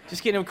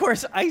 Just kidding. Of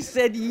course, I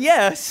said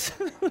yes.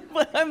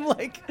 But I'm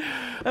like,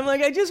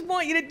 I just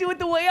want you to do it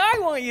the way I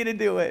want you to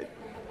do it.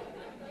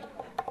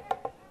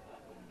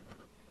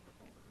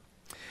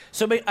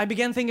 So I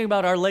began thinking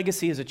about our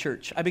legacy as a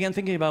church. I began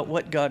thinking about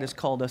what God has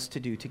called us to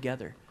do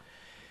together.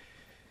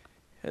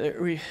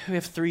 We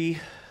have 3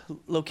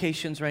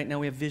 locations right now.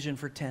 We have vision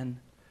for 10.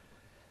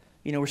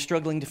 We're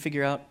struggling to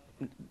figure out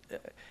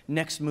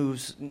next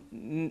moves,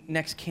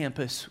 next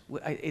campus.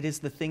 It is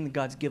the thing that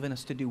God's given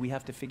us to do. We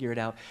have to figure it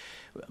out.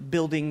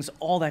 Buildings,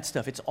 all that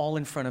stuff, it's all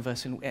in front of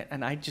us.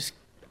 And I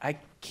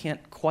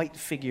can't quite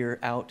figure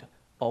out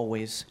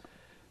always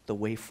the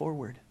way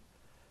forward.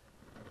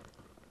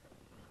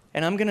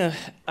 And I'm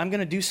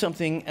gonna do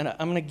something, and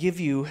I'm gonna give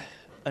you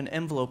an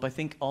envelope. I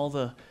think all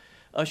the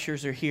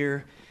ushers are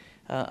here.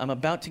 I'm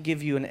about to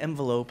give you an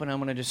envelope, and I'm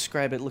gonna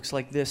describe it. It looks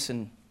like this,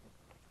 and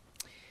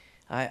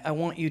I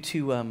want you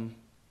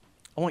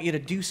to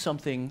do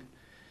something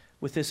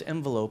with this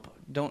envelope.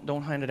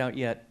 Don't hand it out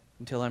yet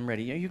until I'm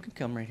ready. Yeah, you can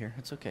come right here.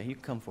 It's okay. You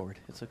can come forward.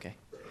 It's okay.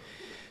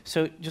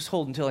 So just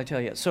hold until I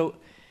tell you. So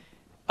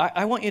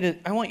I want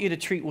you to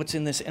treat what's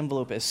in this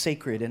envelope as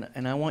sacred,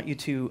 and I want you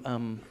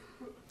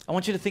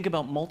to think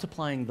about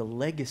multiplying the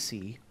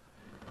legacy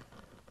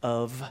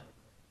of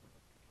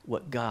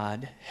what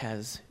God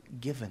has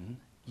given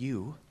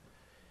you,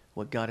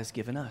 what God has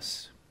given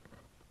us.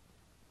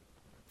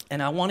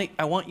 And I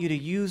want you to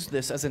use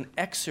this as an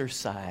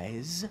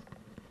exercise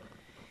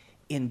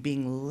in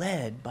being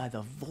led by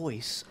the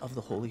voice of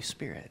the Holy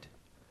Spirit.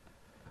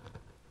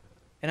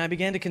 And I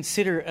began to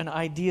consider an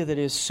idea that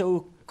is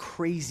so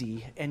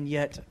crazy and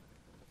yet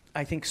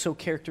I think so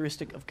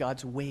characteristic of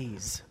God's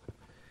ways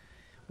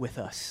with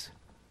us.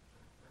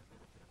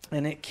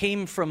 And it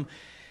came from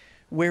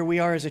where we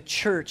are as a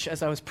church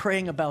as I was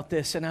praying about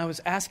this, and I was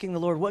asking the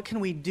Lord, what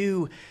can we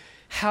do?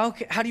 How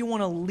do you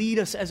want to lead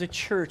us as a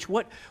church?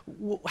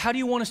 How do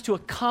you want us to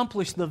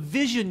accomplish the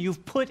vision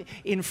you've put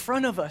in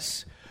front of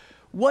us?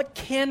 What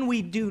can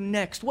we do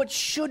next? What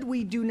should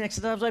we do next?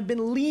 And as I've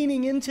been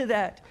leaning into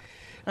that,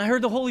 and I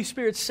heard the Holy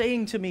Spirit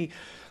saying to me,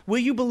 will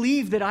you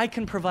believe that I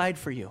can provide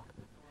for you?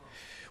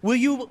 Will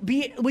you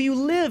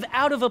live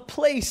out of a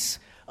place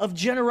of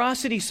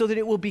generosity so that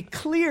it will be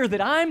clear that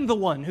I'm the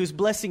one who's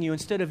blessing you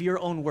instead of your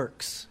own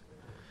works?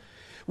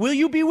 Will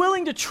you be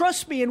willing to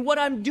trust me in what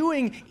I'm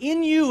doing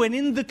in you and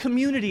in the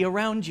community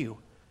around you?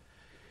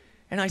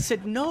 And I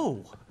said,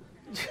 no.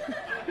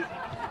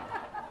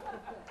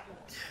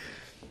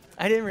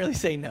 I didn't really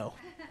say no.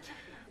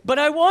 But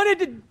I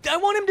want him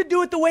to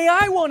do it the way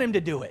I want him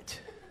to do it.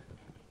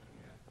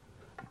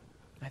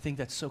 I think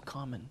that's so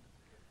common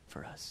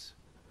for us.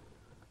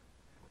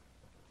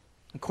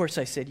 Of course,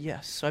 I said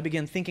yes. So I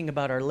began thinking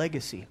about our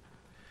legacy.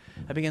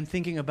 I began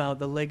thinking about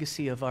the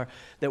legacy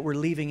that we're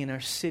leaving in our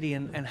city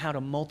and how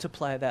to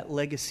multiply that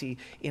legacy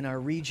in our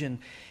region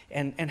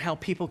and how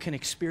people can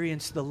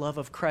experience the love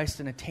of Christ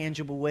in a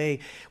tangible way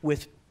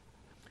with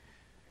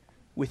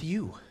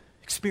you,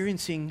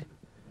 experiencing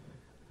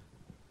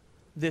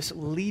this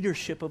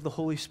leadership of the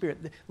Holy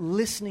Spirit,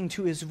 listening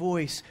to His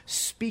voice,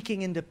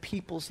 speaking into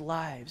people's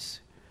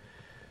lives.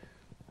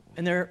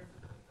 And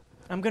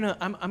I'm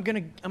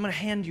gonna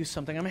hand you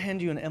something. I'm gonna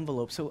hand you an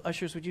envelope. So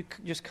ushers, would you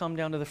just come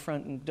down to the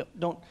front and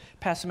don't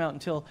pass them out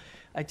until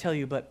I tell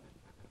you. But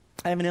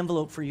I have an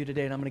envelope for you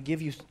today, and I'm gonna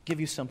give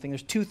you something.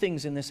 There's 2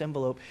 things in this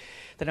envelope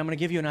that I'm gonna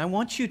give you, and I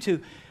want you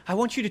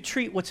to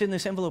treat what's in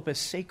this envelope as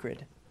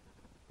sacred,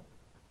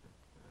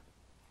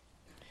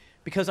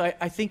 because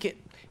I think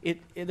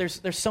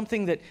there's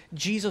something that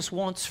Jesus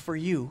wants for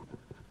you.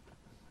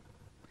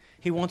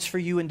 He wants for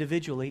you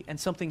individually, and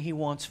something He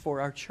wants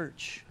for our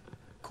church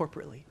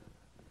corporately.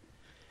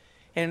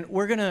 And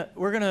we're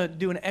gonna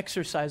do an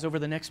exercise over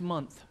the next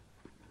month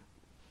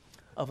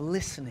of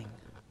listening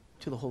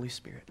to the Holy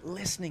Spirit,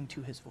 listening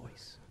to His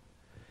voice,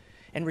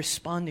 and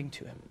responding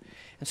to Him.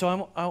 And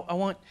so I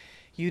want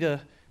you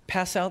to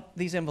pass out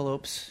these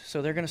envelopes.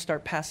 So they're going to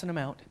start passing them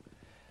out.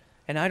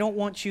 And I don't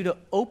want you to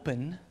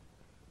open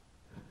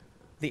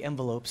the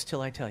envelopes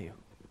till I tell you,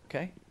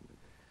 okay?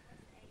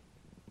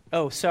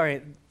 Oh,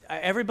 sorry.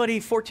 Everybody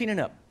 14 and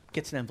up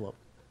gets an envelope.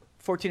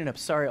 14 and up.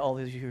 Sorry, all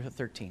of you who are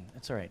 13.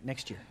 That's all right.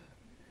 Next year.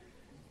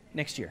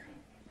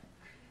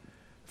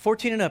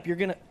 14 and up.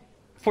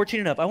 14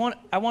 and up. I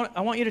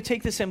want you to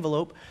take this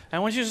envelope. I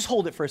want you to just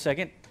hold it for a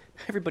second.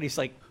 Everybody's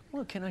like,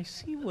 well, can I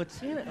see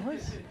what's in it?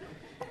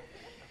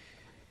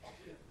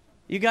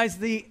 You guys,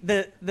 the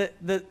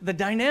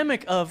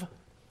dynamic of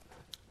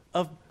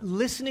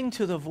listening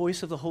to the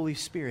voice of the Holy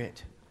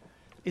Spirit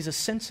is a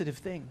sensitive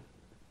thing.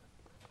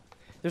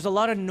 There's a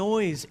lot of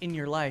noise in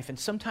your life, and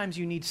sometimes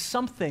you need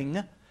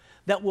something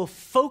that will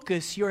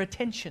focus your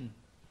attention.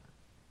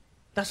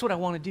 That's what I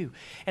want to do.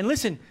 And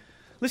listen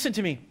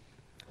to me.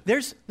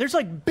 There's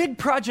like big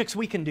projects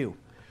we can do.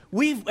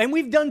 We've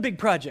done big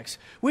projects.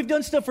 We've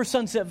done stuff for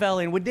Sunset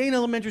Valley and Wadena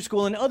Elementary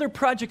School and other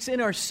projects in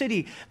our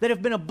city that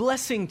have been a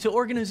blessing to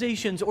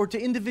organizations or to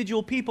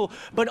individual people.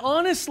 But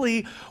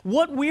honestly,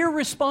 what we're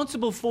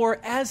responsible for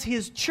as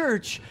His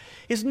church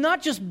is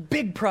not just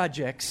big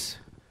projects,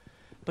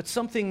 but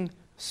something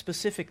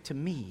specific to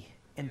me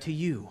and to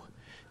you,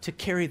 to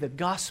carry the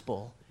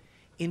gospel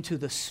into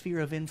the sphere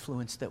of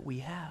influence that we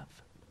have.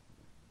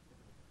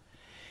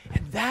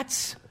 And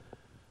that's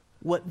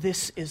what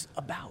this is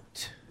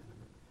about.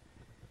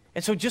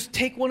 And so just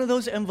take one of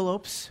those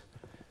envelopes,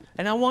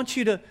 and I want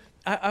you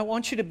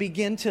to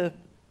begin to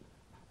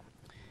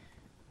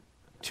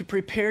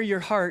prepare your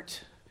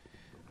heart.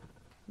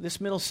 This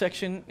middle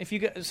section,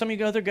 some of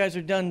you other guys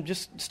are done,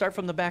 just start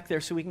from the back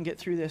there so we can get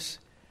through this.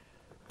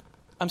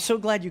 I'm so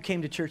glad you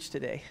came to church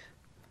today,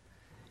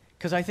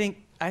 because I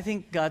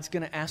think God's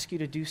going to ask you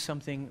to do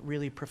something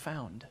really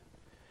profound.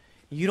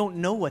 You don't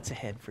know what's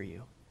ahead for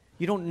you.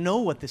 You don't know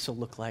what this will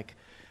look like,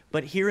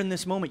 but here in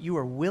this moment, you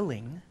are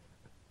willing.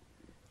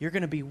 You're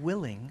going to be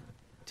willing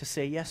to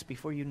say yes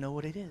before you know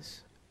what it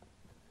is.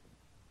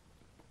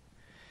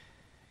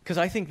 Because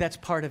I think that's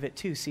part of it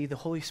too. See, the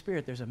Holy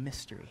Spirit, there's a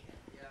mystery.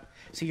 Yeah.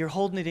 See, you're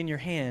holding it in your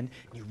hand,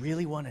 and you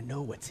really want to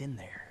know what's in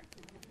there.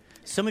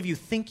 Some of you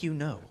think you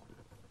know.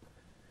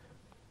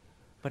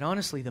 But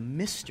honestly,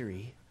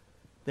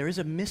 there is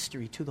a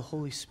mystery to the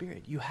Holy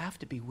Spirit. You have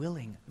to be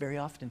willing very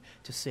often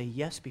to say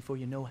yes before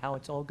you know how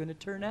it's all going to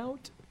turn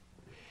out.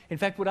 In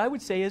fact, what I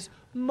would say is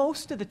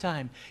most of the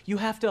time, you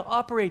have to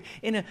operate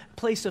in a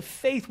place of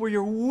faith where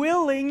you're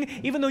willing,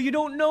 even though you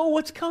don't know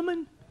what's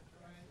coming.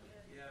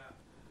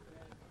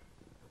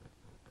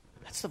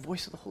 That's the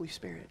voice of the Holy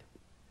Spirit.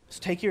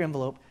 So take your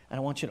envelope, and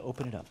I want you to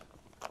open it up.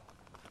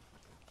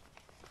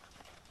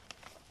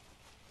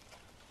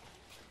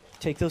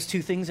 Take those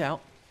 2 things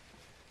out.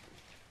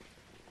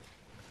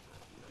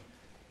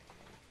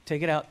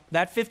 Take it out.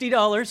 That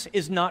 $50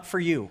 is not for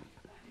you.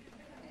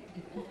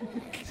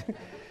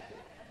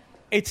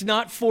 It's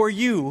not for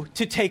you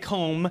to take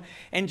home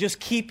and just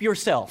keep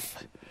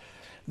yourself.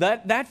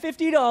 That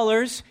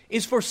 $50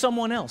 is for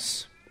someone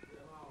else.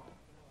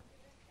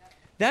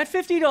 That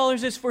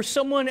 $50 is for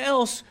someone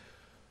else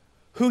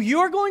who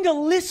you're going to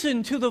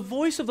listen to the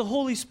voice of the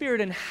Holy Spirit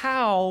and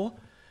how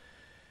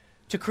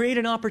to create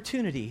an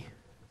opportunity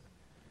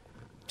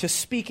to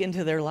speak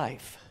into their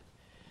life.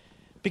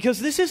 Because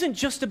this isn't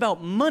just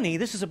about money,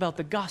 this is about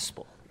the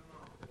gospel.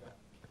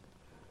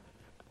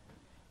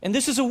 And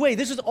this is a way,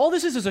 all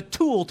this is a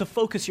tool to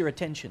focus your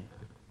attention.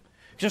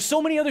 There's so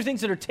many other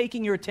things that are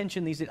taking your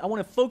attention these days. I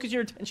want to focus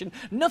your attention.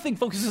 Nothing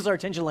focuses our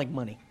attention like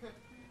money.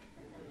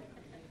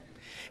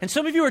 And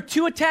some of you are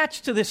too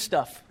attached to this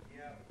stuff.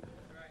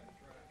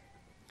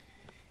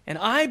 And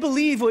I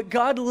believe what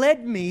God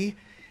led me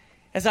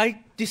as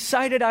I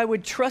decided I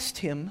would trust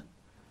Him,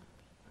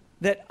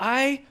 that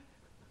I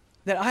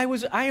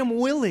am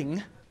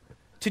willing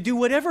to do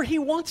whatever He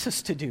wants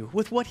us to do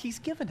with what He's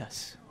given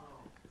us.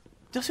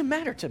 Doesn't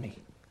matter to me.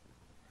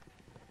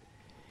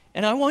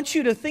 And I want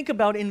you to think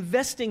about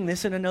investing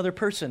this in another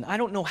person. I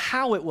don't know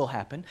how it will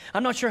happen.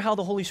 I'm not sure how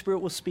the Holy Spirit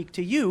will speak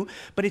to you,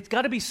 but it's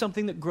got to be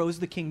something that grows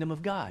the kingdom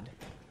of God.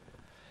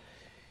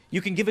 You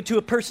can give it to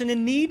a person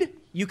in need.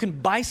 You can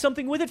buy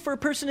something with it for a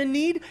person in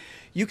need.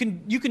 You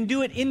can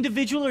do it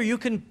individual, or you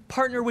can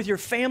partner with your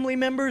family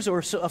members or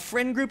a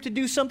friend group to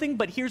do something,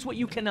 but here's what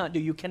you cannot do.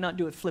 You cannot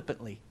do it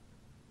flippantly.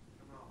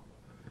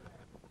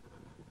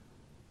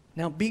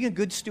 Now, being a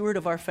good steward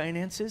of our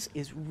finances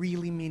is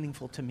really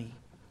meaningful to me.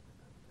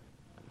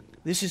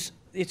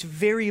 It's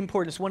very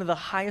important. It's one of the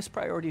highest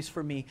priorities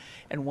for me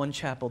and One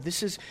Chapel.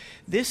 This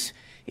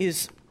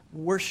is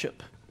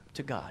worship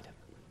to God,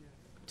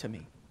 to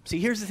me. See,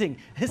 here's the thing.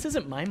 This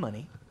isn't my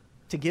money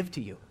to give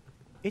to you.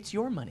 It's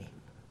your money.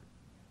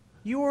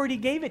 You already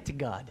gave it to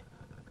God.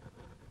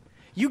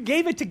 You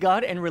gave it to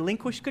God and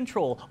relinquished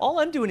control. All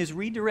I'm doing is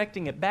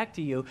redirecting it back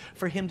to you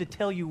for Him to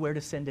tell you where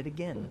to send it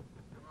again.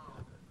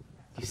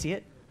 You see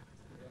it?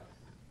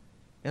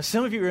 Now,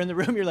 some of you are in the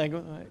room, you're like,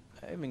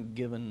 I haven't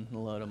given a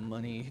lot of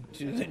money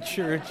to the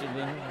church.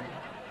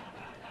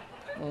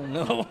 Oh,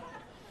 no.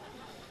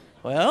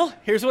 Well,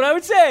 here's what I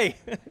would say.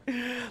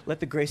 Let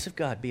the grace of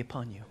God be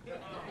upon you.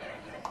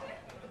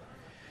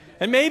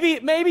 And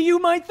maybe you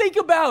might think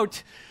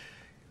about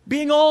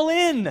being all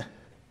in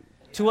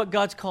to what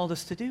God's called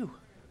us to do.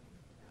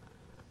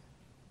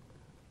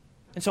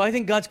 And so I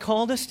think God's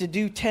called us to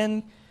do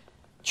 10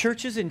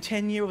 churches in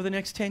 10 years, over the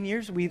next 10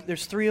 years.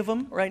 There's 3 of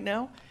them right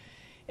now.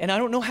 And I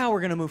don't know how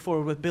we're going to move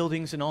forward with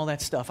buildings and all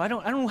that stuff. I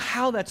don't know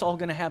how that's all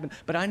going to happen,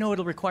 but I know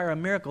it'll require a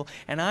miracle.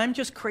 And I'm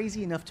just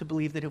crazy enough to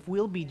believe that if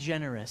we'll be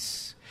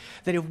generous,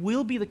 that if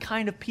we'll be the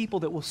kind of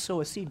people that will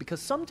sow a seed, because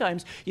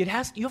sometimes you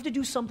have to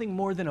do something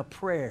more than a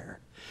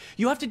prayer.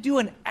 You have to do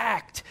an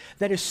act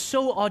that is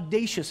so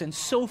audacious and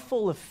so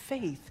full of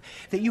faith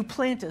that you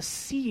plant a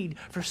seed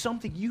for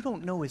something you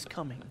don't know is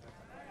coming.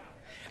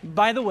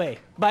 By the way,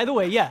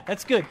 yeah,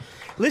 that's good.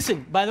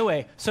 Listen, by the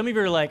way, some of you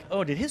are like,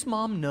 oh, did his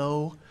mom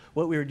know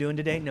what we were doing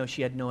today? No,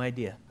 she had no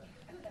idea.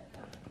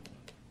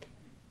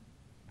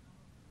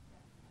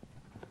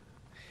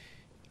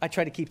 I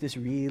try to keep this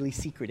really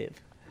secretive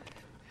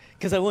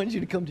because I wanted you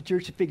to come to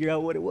church to figure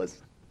out what it was.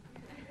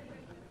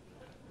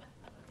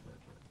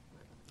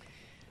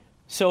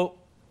 So,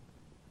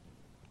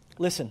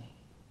 listen,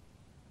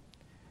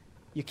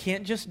 you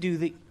can't just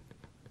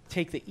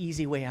take the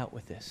easy way out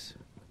with this.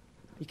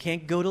 You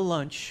can't go to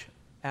lunch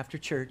after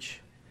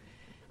church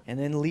and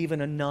then leave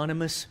an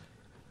anonymous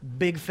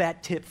big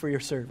fat tip for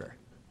your server.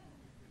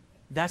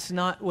 That's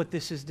not what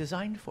this is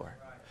designed for.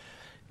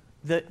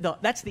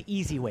 That's the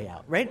easy way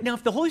out, right? Now,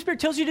 if the Holy Spirit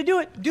tells you to do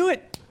it, do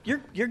it.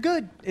 You're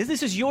good.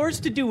 This is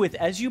yours to do with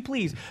as you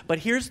please. But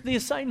here's the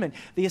assignment.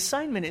 The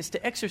assignment is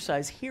to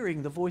exercise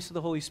hearing the voice of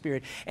the Holy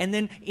Spirit, and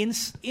then in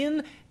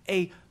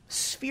a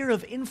sphere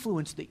of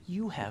influence that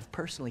you have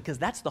personally, because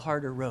that's the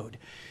harder road.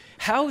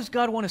 How does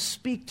God want to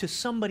speak to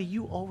somebody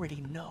you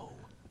already know?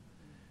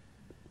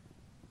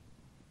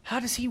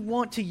 How does He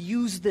want to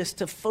use this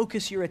to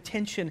focus your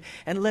attention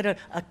and let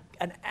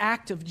an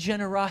act of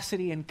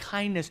generosity and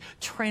kindness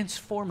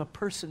transform a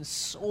person's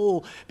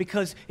soul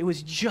because it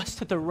was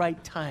just at the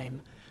right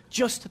time,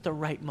 just at the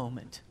right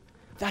moment?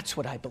 That's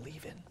what I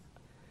believe in.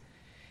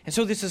 And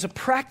so this is a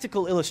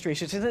practical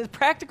illustration. It's a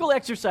practical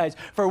exercise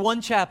for One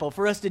Chapel,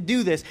 for us to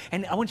do this.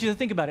 And I want you to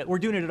think about it. We're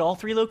doing it at all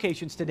 3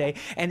 locations today,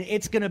 and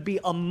it's going to be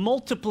a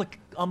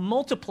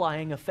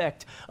multiplying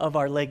effect of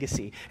our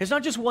legacy. It's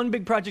not just one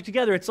big project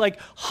together. It's like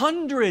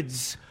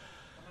hundreds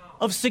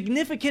of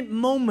significant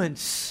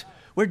moments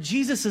where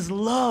Jesus'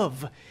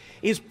 love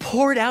is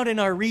poured out in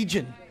our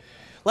region.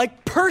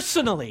 Like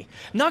personally,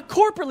 not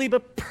corporately,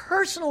 but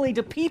personally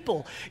to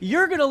people.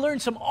 You're going to learn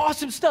some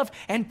awesome stuff,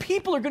 and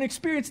people are going to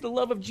experience the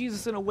love of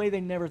Jesus in a way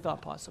they never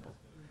thought possible.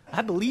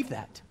 I believe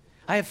that.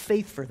 I have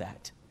faith for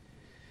that.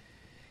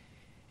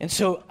 And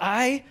so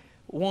I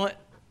want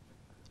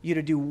you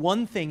to do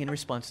one thing in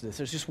response to this.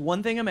 There's just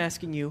one thing I'm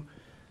asking you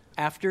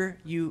after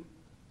you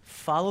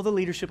follow the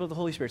leadership of the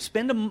Holy Spirit.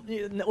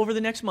 Over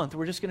the next month,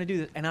 we're just going to do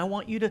this. And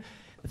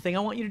the thing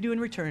I want you to do in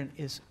return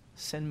is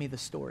send me the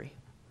story.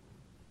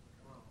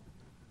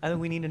 I think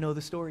we need to know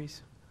the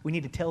stories. We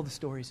need to tell the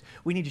stories.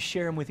 We need to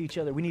share them with each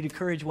other. We need to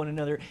encourage one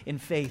another in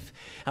faith.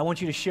 I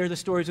want you to share the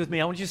stories with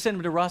me. I want you to send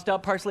them to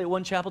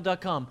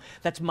ross.parsley@onechapel.com.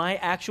 That's my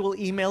actual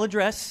email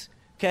address,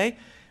 okay?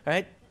 All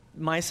right?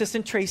 My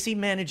assistant, Tracy,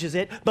 manages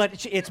it,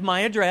 but it's my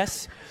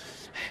address.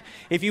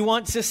 If you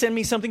want to send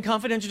me something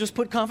confidential, just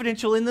put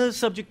confidential in the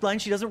subject line.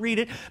 She doesn't read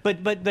it,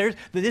 but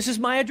this is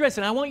my address,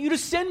 and I want you to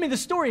send me the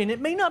story. And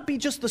it may not be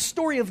just the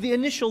story of the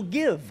initial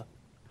give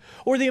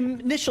or the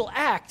initial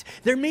act.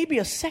 There may be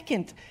a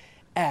second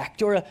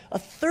act or a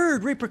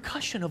third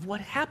repercussion of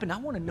what happened. I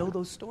want to know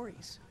those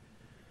stories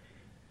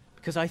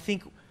because I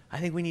think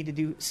we need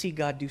to see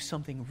God do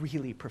something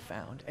really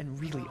profound and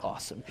really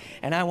awesome.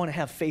 And I want to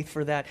have faith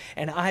for that.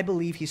 And I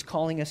believe He's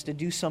calling us to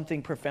do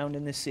something profound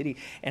in this city.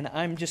 And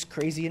I'm just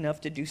crazy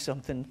enough to do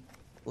something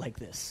like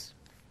this.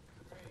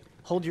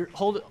 Hold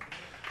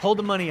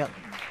the money up.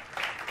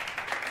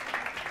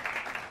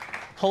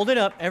 Hold it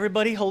up.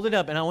 Everybody hold it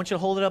up. And I want you to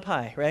hold it up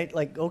high, right?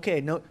 Like, okay,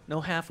 no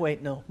halfway,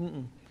 no.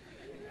 When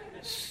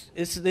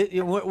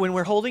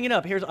we're holding it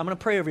up, I'm going to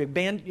pray over you.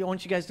 Band, I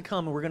want you guys to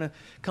come, and we're going to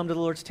come to the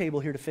Lord's table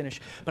here to finish.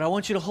 But I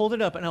want you to hold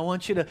it up, and I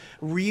want you to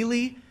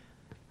really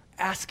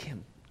ask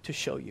him to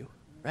show you,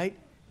 right?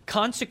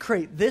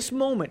 Consecrate this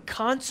moment.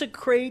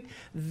 Consecrate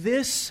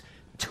this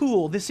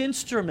tool, this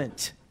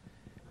instrument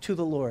to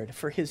the Lord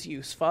for his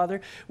use. Father,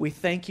 we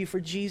thank you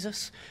for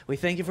Jesus. We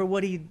thank you for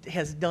what he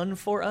has done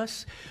for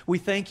us. We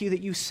thank you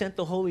that you sent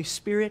the Holy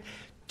Spirit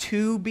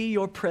to be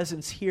your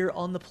presence here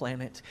on the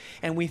planet.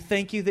 And we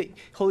thank you that,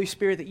 Holy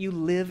Spirit, that you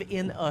live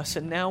in us.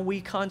 And now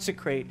we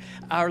consecrate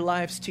our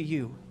lives to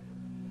you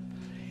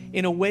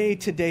in a way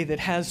today that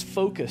has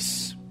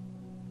focus.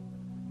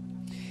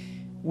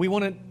 We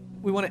want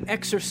to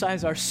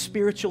exercise our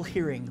spiritual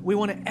hearing. We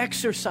want to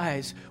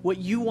exercise what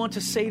you want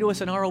to say to us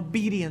in our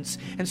obedience.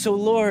 And so,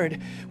 Lord,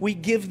 we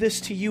give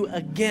this to you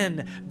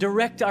again.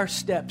 Direct our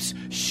steps.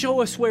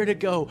 Show us where to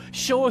go.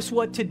 Show us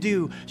what to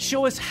do.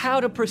 Show us how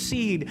to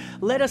proceed.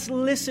 Let us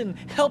listen.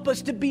 Help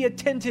us to be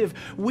attentive.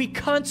 We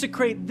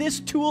consecrate this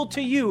tool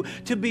to you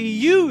to be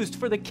used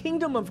for the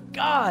kingdom of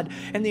God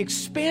and the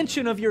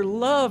expansion of your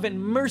love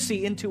and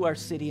mercy into our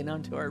city and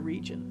onto our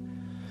region.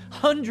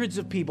 Hundreds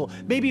of people,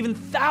 maybe even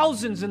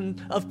thousands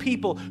of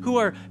people who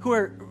are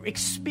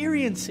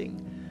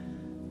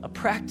experiencing a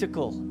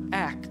practical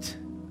act,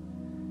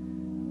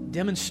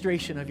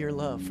 demonstration of your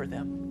love for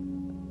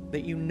them,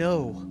 that you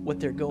know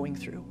what they're going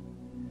through.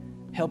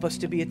 Help us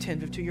to be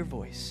attentive to your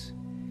voice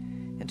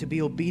and to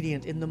be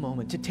obedient in the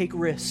moment, to take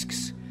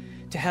risks,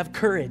 to have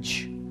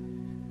courage.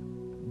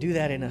 Do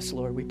that in us,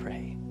 Lord, we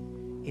pray.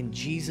 In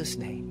Jesus'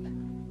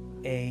 name,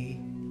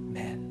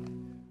 amen.